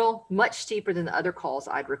pitch in the middle, much steeper than the other calls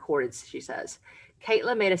I'd recorded, she says.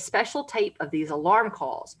 Caitlin made a special tape of these alarm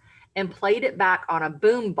calls and played it back on a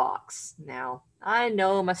boom box. Now, I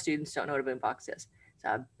know my students don't know what a boom box is. It's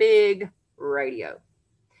a big radio.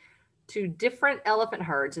 To different elephant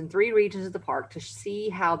herds in 3 regions of the park to see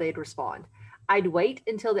how they'd respond. I'd wait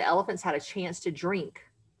until the elephants had a chance to drink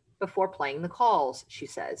before playing the calls, she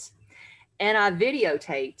says. And I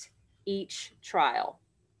videotaped each trial.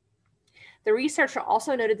 The researcher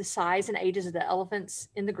also noted the size and ages of the elephants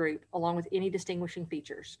in the group, along with any distinguishing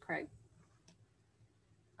features. Craig,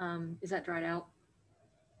 is that dried out?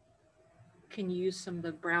 Can you use some of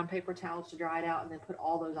the brown paper towels to dry it out and then put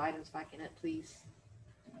all those items back in it, please?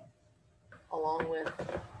 Along with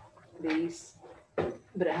these,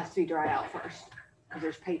 but it has to be dried out first because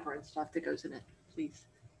there's paper and stuff that goes in it, please.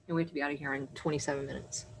 And we have to be out of here in 27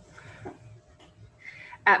 minutes.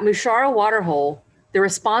 At Mashara Waterhole, the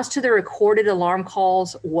response to the recorded alarm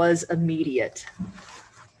calls was immediate.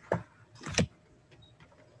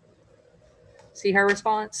 See her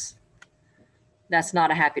response? That's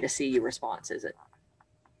not a happy to see you response, is it?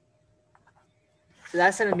 So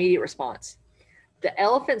that's an immediate response. The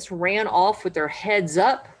elephants ran off with their heads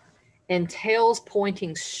up and tails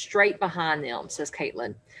pointing straight behind them, says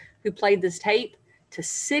Caitlin, who played this tape to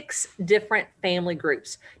 6 different family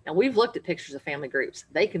groups. Now, we've looked at pictures of family groups.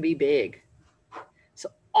 They can be big. So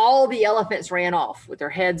all the elephants ran off with their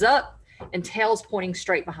heads up and tails pointing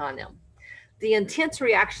straight behind them. The intense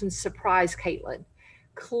reactions surprised Caitlin.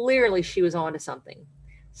 Clearly, she was onto something.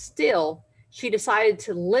 Still, she decided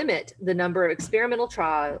to limit the number of experimental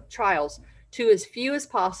trials to as few as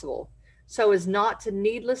possible so as not to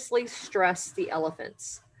needlessly stress the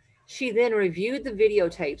elephants. She then reviewed the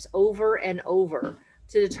videotapes over and over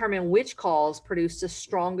to determine which calls produced the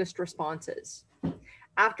strongest responses.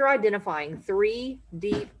 After identifying 3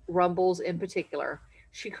 deep rumbles in particular,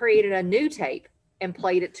 she created a new tape and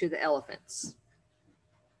played it to the elephants.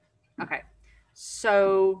 Okay,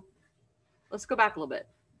 so let's go back a little bit.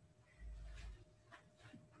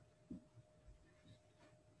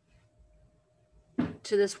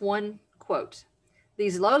 To this one quote.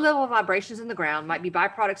 These low-level vibrations in the ground might be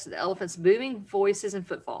byproducts of the elephant's booming voices and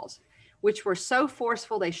footfalls, which were so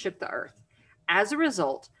forceful they shook the earth. As a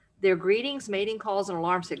result, their greetings, mating calls, and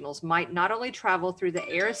alarm signals might not only travel through the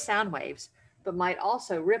air as sound waves, but might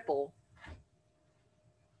also ripple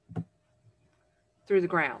through the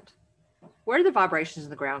ground. Where do the vibrations in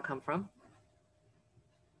the ground come from?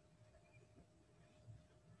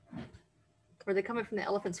 Are they coming from the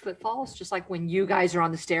elephant's footfalls? Just like when you guys are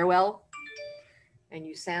on the stairwell and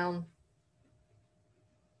you sound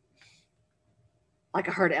like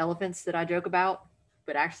a herd of elephants that I joke about,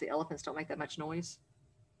 but actually elephants don't make that much noise.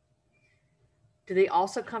 Do they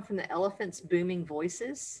also come from the elephants' booming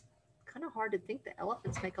voices? Kind of hard to think that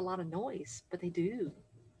elephants make a lot of noise, but they do.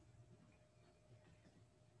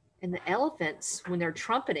 And the elephants, when they're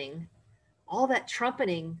trumpeting, all that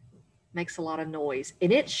trumpeting makes a lot of noise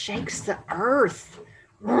and it shakes the earth.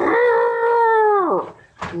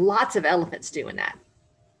 Lots of elephants doing that.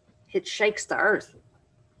 It shakes the earth.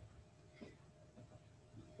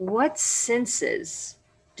 What senses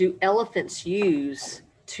do elephants use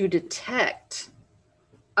to detect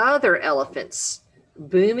other elephants'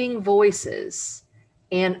 booming voices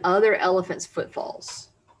and other elephants' footfalls?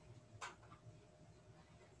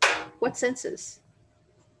 What senses?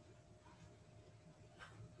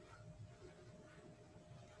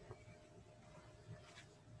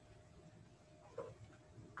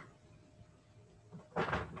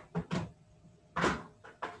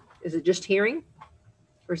 Is it just hearing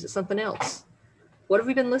or is it something else? What have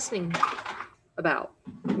we been listening about?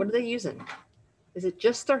 What are they using? Is it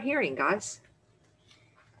just their hearing, guys?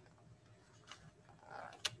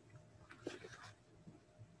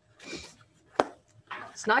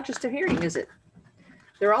 It's not just their hearing, is it?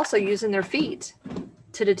 They're also using their feet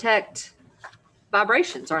to detect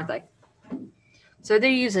vibrations, aren't they? So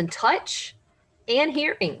they're using touch and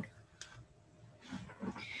hearing.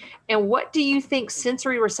 And what do you think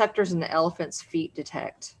sensory receptors in the elephant's feet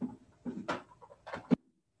detect?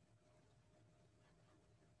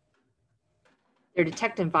 They're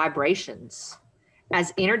detecting vibrations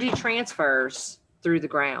as energy transfers through the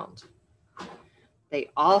ground. They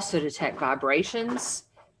also detect vibrations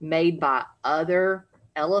made by other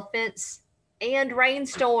elephants and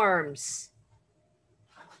rainstorms.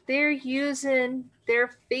 They're using their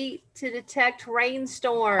feet to detect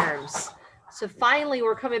rainstorms. So finally,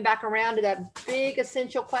 we're coming back around to that big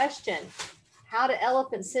essential question. How do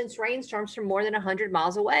elephants sense rainstorms from more than 100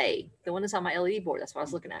 miles away? The one that's on my LED board, that's what I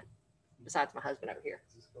was looking at, besides my husband over here.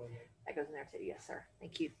 That goes in there too, yes, sir.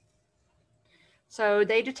 Thank you. So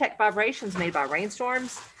they detect vibrations made by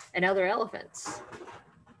rainstorms and other elephants.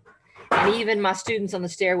 And even my students on the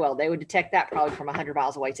stairwell, they would detect that probably from 100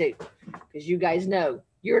 miles away too, because you guys know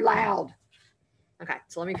you're loud. Okay,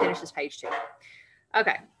 so let me finish this page too.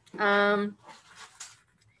 Okay.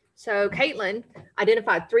 So Caitlin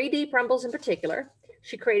identified 3 deep rumbles in particular.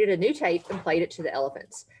 She created a new tape and played it to the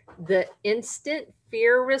elephants. The instant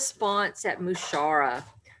fear response at Mushara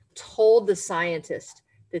told the scientist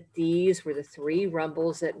that these were the 3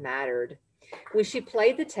 rumbles that mattered. When she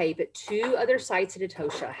played the tape at 2 other sites at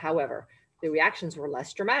Etosha, however, the reactions were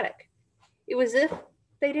less dramatic. It was as if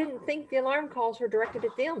they didn't think the alarm calls were directed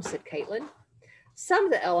at them, said Caitlin. Some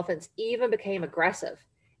of the elephants even became aggressive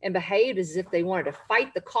and behaved as if they wanted to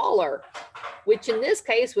fight the caller, which in this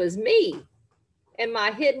case was me and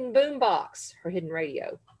my hidden boombox, her hidden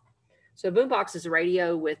radio. So a boombox is a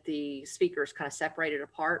radio with the speakers kind of separated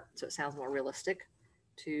apart, so it sounds more realistic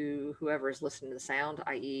to whoever is listening to the sound,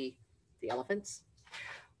 i.e. the elephants.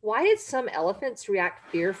 Why did some elephants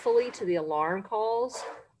react fearfully to the alarm calls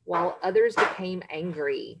while others became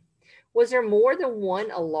angry? Was there more than one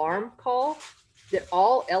alarm call that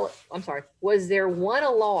was there one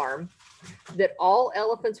alarm that all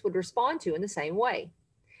elephants would respond to in the same way?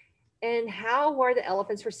 And how were the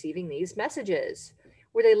elephants receiving these messages?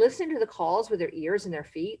 Were they listening to the calls with their ears and their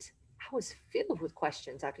feet? I was filled with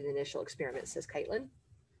questions after the initial experiment, says Caitlin.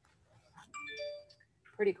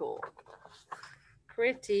 Pretty cool.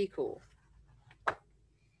 Pretty cool.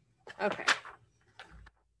 Okay.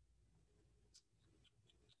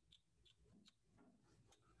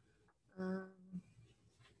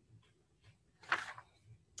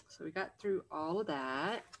 So we got through all of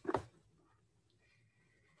that.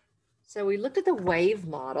 So we looked at the wave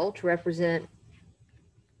model to represent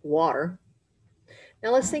water.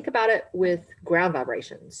 Now let's think about it with ground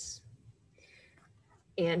vibrations.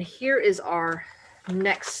 And here is our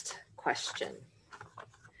next question.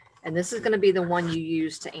 And this is going to be the one you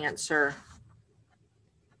use to answer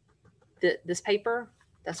this paper.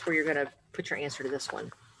 That's where you're going to put your answer to this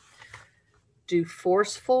one. Do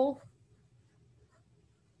forceful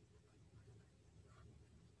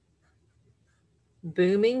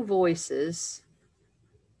booming voices,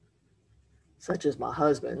 such as my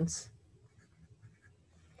husband's,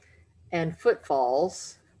 and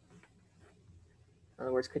footfalls, in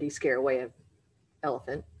other words, could he scare away an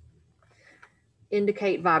elephant,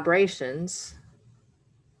 indicate vibrations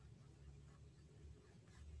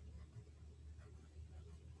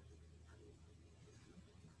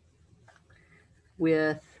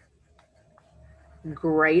with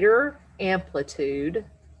greater amplitude?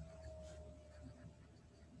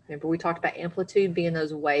 Remember, we talked about amplitude being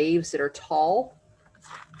those waves that are tall,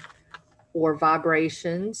 or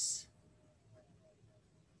vibrations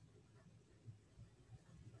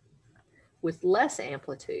with less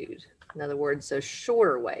amplitude. In other words, those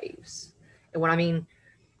shorter waves. And when I mean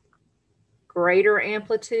greater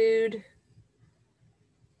amplitude,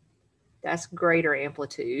 that's greater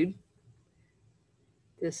amplitude.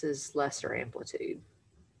 This is lesser amplitude.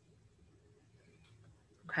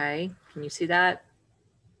 Okay, can you see that?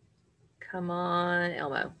 Come on,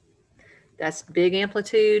 Elmo. That's big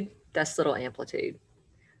amplitude, that's little amplitude,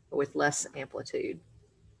 with less amplitude.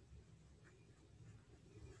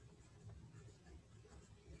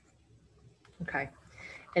 Okay,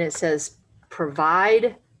 and it says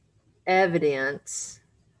provide evidence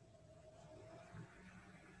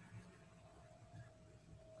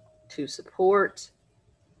to support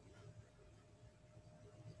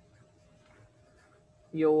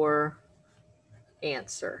your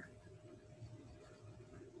answer.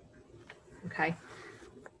 Okay,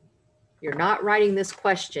 you're not writing this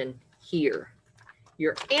question here.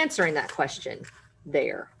 You're answering that question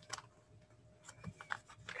there.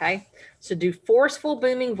 Okay, so do forceful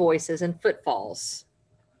booming voices and footfalls.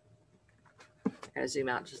 I gotta zoom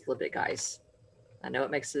out just a little bit, guys. I know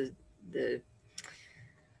it makes the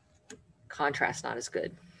contrast not as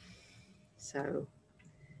good. So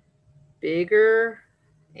bigger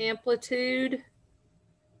amplitude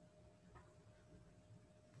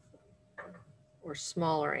or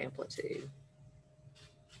smaller amplitude?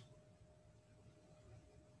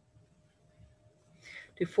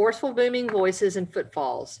 Do forceful booming voices and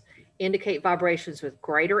footfalls indicate vibrations with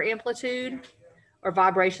greater amplitude or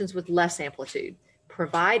vibrations with less amplitude?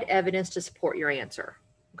 Provide evidence to support your answer.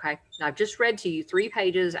 Okay, now I've just read to you 3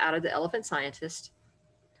 pages out of The Elephant Scientist.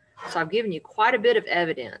 So I've given you quite a bit of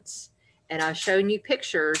evidence, and I've shown you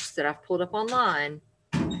pictures that I've pulled up online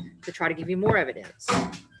to try to give you more evidence.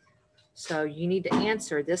 So you need to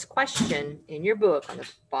answer this question in your book on the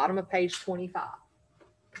bottom of page 25.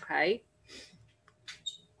 Okay.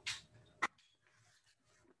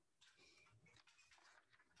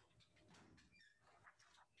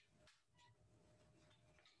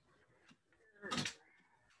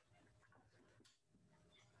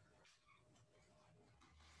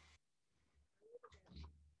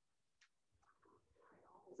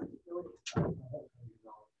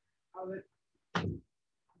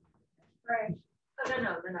 Right. Oh,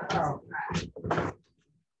 no. Oh.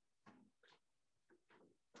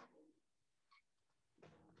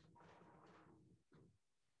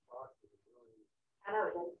 I know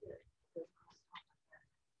it does.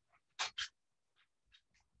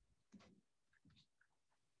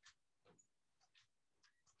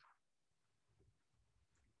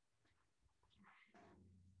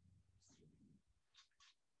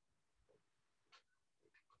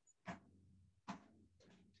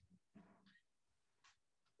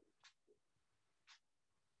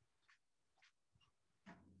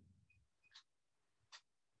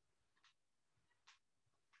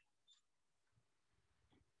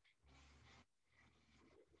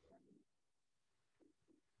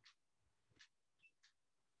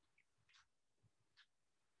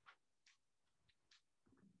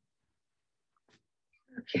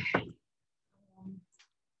 Okay.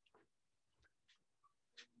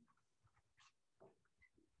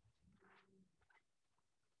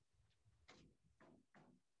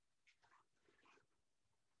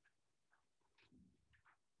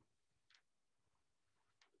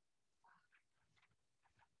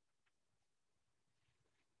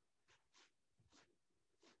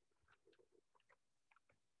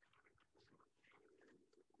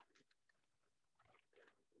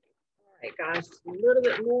 right, guys, a little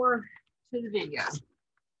bit more to the video.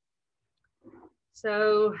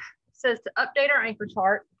 So it says to update our anchor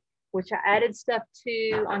chart, which I added stuff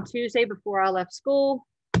to on Tuesday before I left school.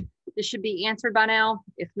 This should be answered by now.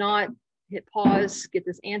 If not, hit pause, get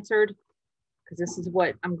this answered, because this is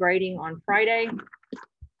what I'm grading on Friday.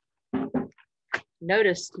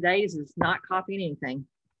 Notice today's is not copying anything.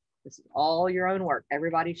 This is all your own work.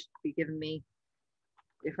 Everybody should be giving me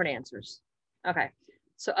different answers. Okay,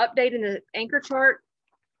 so updating the anchor chart.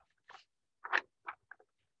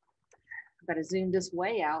 I've got to zoom this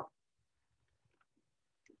way out.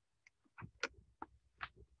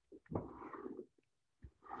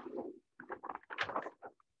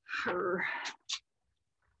 Sure.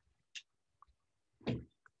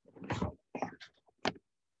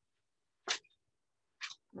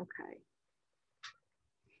 Okay.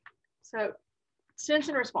 So sense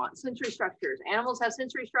and response, sensory structures. Animals have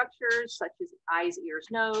sensory structures such as eyes, ears,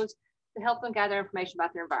 nose to help them gather information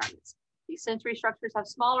about their environments. These sensory structures have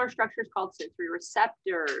smaller structures called sensory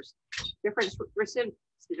receptors. Different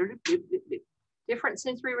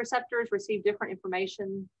sensory receptors receive different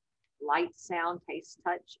information, light, sound, taste,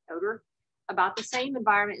 touch, odor, about the same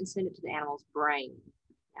environment and send it to the animal's brain.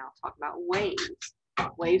 Now I'll talk about waves.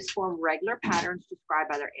 Waves form regular patterns described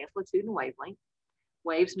by their amplitude and wavelength.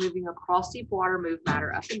 Waves moving across deep water move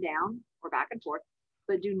matter up and down or back and forth,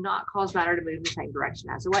 but do not cause matter to move in the same direction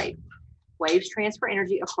as a wave. Waves transfer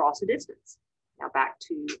energy across a distance. Now back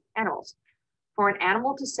to animals. For an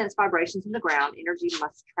animal to sense vibrations in the ground, energy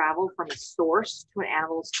must travel from a source to an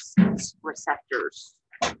animal's sense receptors.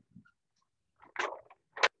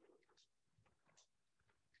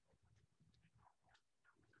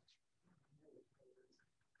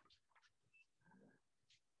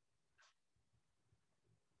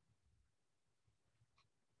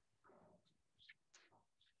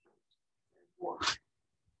 All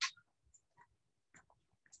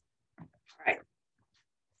right.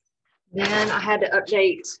 Then I had to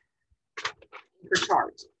update anchor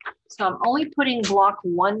chart. So I'm only putting block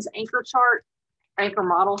 1's anchor chart, anchor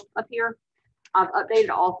model up here. I've updated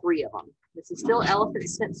all 3 of them. This is still elephant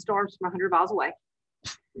sense storms from 100 miles away.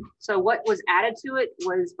 So what was added to it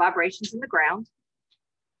was vibrations in the ground,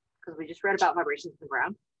 because we just read about vibrations in the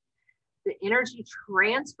ground. The energy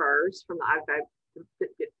transfers from the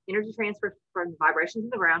energy transfer from vibrations in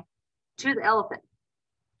the ground to the elephant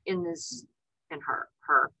in her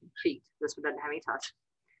feet. This one doesn't have any tusks.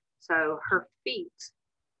 So her feet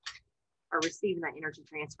are receiving that energy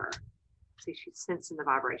transfer. See, she's sensing the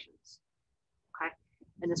vibrations. Okay.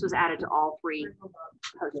 And this was added to all 3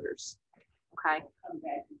 posters. Okay.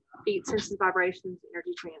 Feet senses vibrations,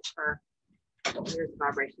 energy transfer. Here's the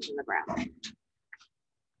vibrations in the ground.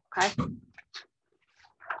 Okay.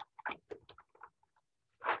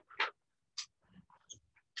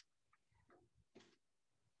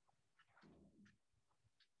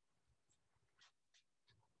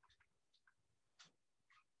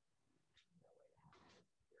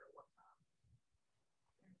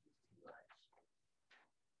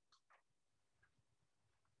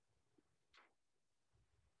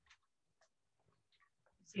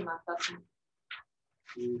 See my fussing?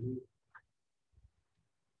 Mm-hmm.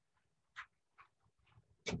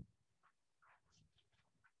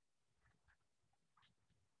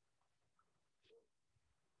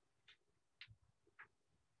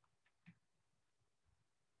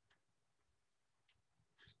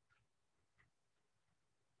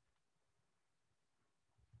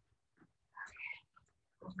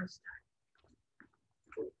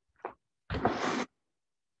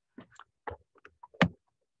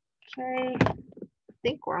 Okay, I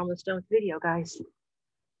think we're almost done with the video, guys.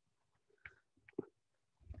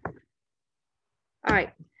 All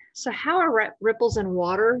right, so how are ripples in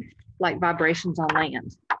water like vibrations on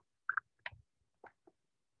land?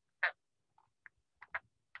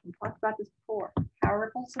 We talked about this before. How are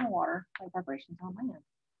ripples in water like vibrations on land?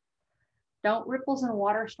 Don't ripples in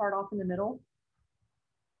water start off in the middle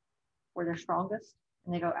where they're strongest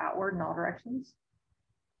and they go outward in all directions?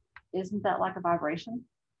 Isn't that like a vibration?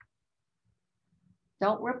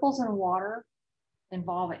 Don't ripples in water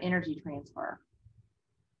involve an energy transfer?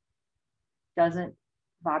 Doesn't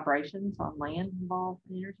vibrations on land involve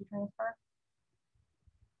an energy transfer?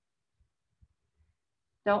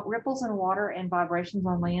 Don't ripples in water and vibrations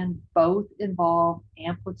on land both involve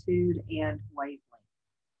amplitude and wavelength?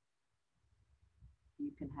 You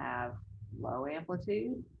can have low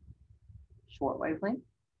amplitude, short wavelength,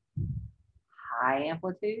 high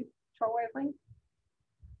amplitude, short wavelength,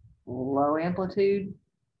 low amplitude,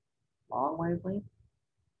 long wavelength,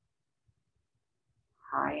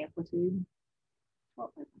 high amplitude,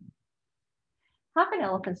 short wavelength. How can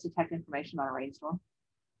elephants detect information about a rainstorm?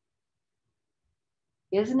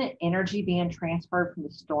 Isn't it energy being transferred from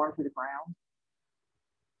the storm to the ground?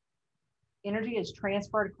 Energy is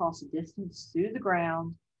transferred across a distance through the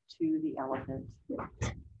ground to the elephant.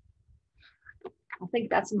 I think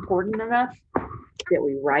that's important enough that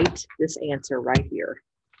we write this answer right here.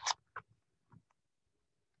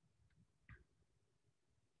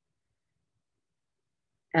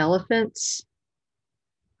 Elephants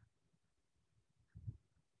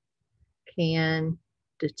can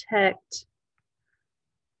detect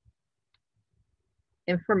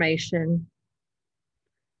information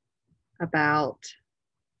about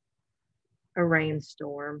a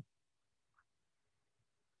rainstorm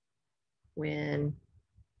when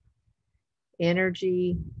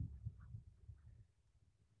energy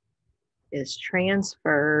is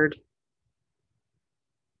transferred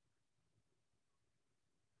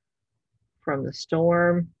from the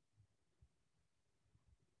storm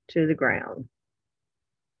to the ground.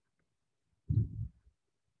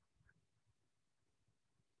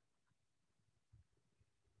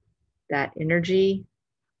 That energy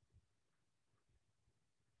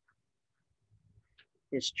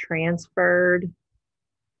is transferred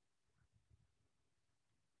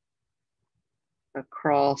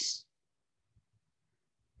across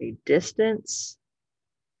a distance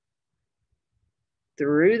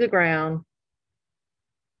through the ground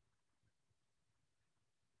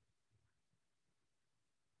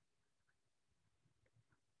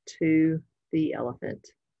to the elephant.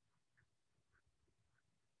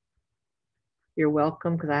 You're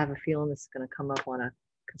welcome, because I have a feeling this is going to come up on a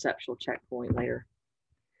conceptual checkpoint later.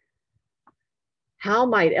 How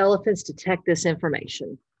might elephants detect this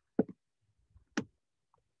information?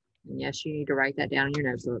 And yes, you need to write that down in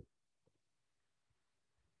your notebook.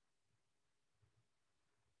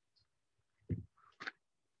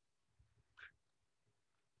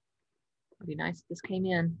 It'd be nice if this came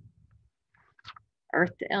in.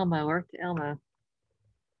 Earth to Elmo, Earth to Elmo.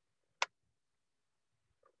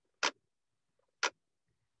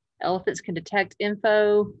 Elephants can detect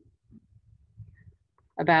info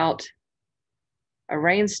about a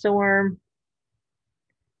rainstorm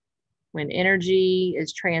when energy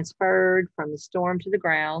is transferred from the storm to the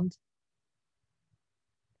ground.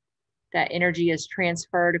 That energy is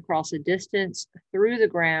transferred across a distance through the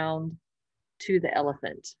ground to the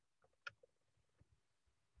elephant.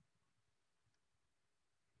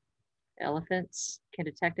 Elephants can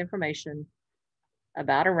detect information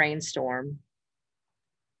about a rainstorm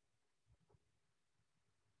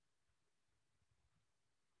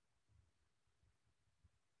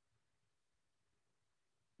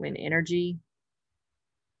when energy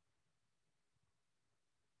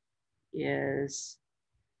is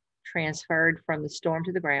transferred from the storm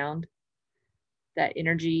to the ground. That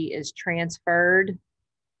energy is transferred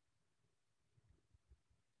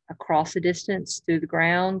across a distance through the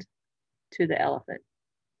ground to the elephant.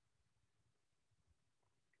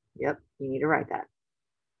 Yep, you need to write that.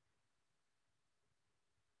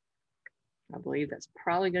 I believe that's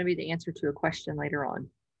probably going to be the answer to a question later on.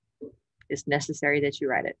 It's necessary that you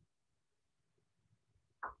write it.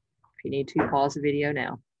 If you need to, pause the video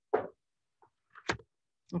now.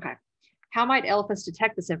 Okay. How might elephants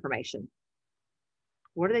detect this information?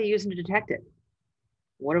 What are they using to detect it?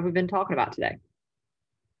 What have we been talking about today?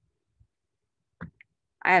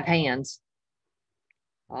 I have hands.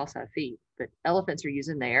 I also have feet, but elephants are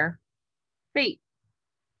using their feet.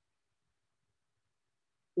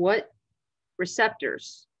 What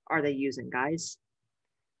receptors are they using, guys?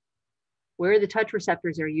 Where are the touch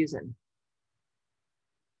receptors they're using?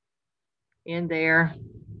 In their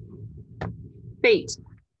feet.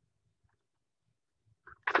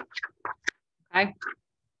 Okay.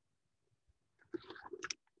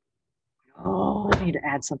 Oh, I need to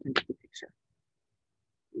add something to the picture.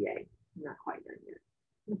 Yay, not quite done yet.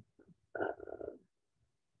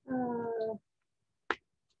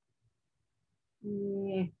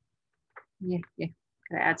 Yeah.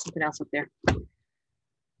 Gotta add something else up there.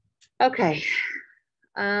 Okay.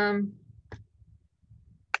 Last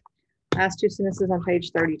two sentences on page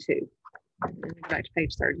 32. Let me go back to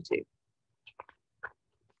page 32.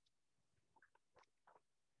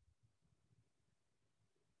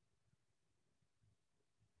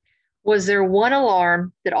 Was there one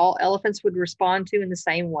alarm that all elephants would respond to in the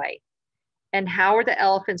same way? And how are the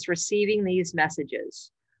elephants receiving these messages?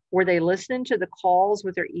 Were they listening to the calls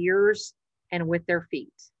with their ears and with their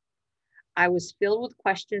feet? I was filled with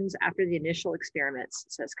questions after the initial experiments,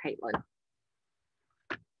 says Caitlin.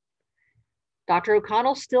 Dr.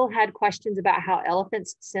 O'Connell still had questions about how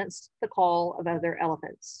elephants sensed the call of other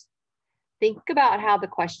elephants. Think about how the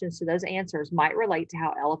questions to those answers might relate to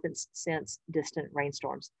how elephants sense distant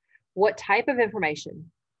rainstorms. What type of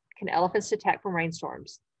information can elephants detect from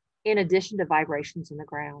rainstorms in addition to vibrations in the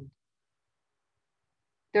ground?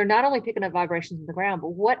 They're not only picking up vibrations in the ground, but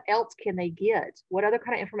what else can they get? What other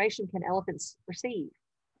kind of information can elephants receive?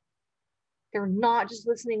 They're not just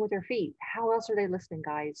listening with their feet. How else are they listening,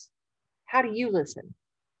 guys? How do you listen?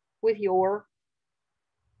 With your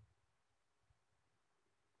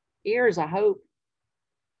ears, I hope.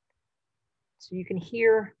 So you can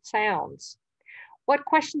hear sounds. What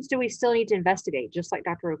questions do we still need to investigate, just like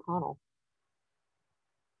Dr. O'Connell?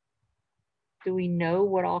 Do we know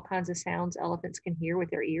what all kinds of sounds elephants can hear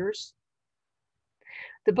with their ears?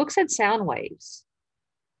 The book said sound waves.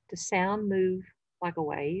 Does sound move like a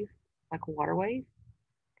wave, like a water wave?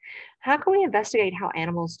 How can we investigate how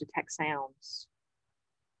animals detect sounds?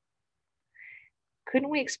 Couldn't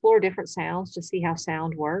we explore different sounds to see how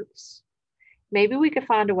sound works? Maybe we could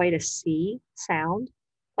find a way to see sound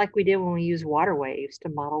like we did when we use water waves to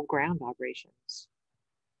model ground vibrations.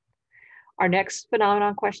 Our next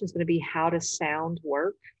phenomenon question is going to be, how does sound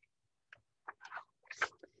work?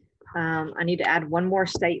 I need to add one more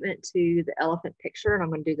statement to the elephant picture, and I'm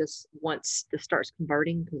going to do this once this starts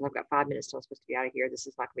converting because I've got 5 minutes till I'm supposed to be out of here. This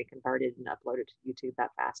is not going to be converted and uploaded to YouTube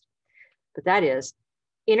that fast. But that is,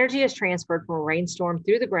 energy is transferred from a rainstorm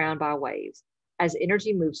through the ground by waves. As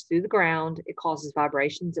energy moves through the ground, it causes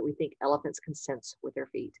vibrations that we think elephants can sense with their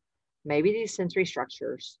feet. Maybe these sensory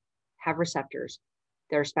structures have receptors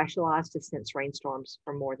that are specialized to sense rainstorms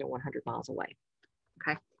from more than 100 miles away.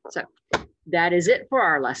 Okay, so that is it for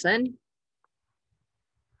our lesson.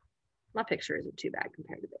 My picture isn't too bad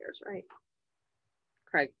compared to theirs, right?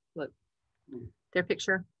 Craig, look, their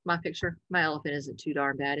picture, my elephant isn't too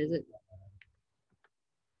darn bad, is it?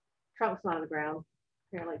 Trunk's not on the ground.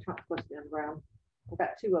 Apparently trunk's supposed to be on the ground. I've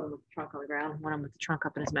got 2 of them with the trunk on the ground, one of them with the trunk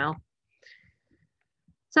up in his mouth.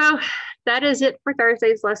 So that is it for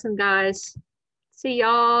Thursday's lesson, guys. See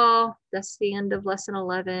y'all. That's the end of lesson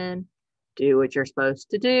 11. Do what you're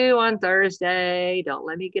supposed to do on Thursday. Don't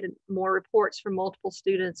let me get more reports from multiple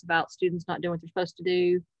students about students not doing what they're supposed to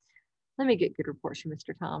do. Let me get good reports from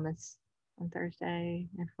Mr. Thomas on Thursday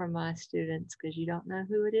and from my students, because you don't know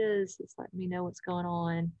who it is. It's letting me know what's going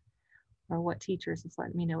on, or what teachers is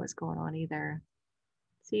letting me know what's going on either.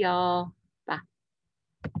 See y'all. Bye.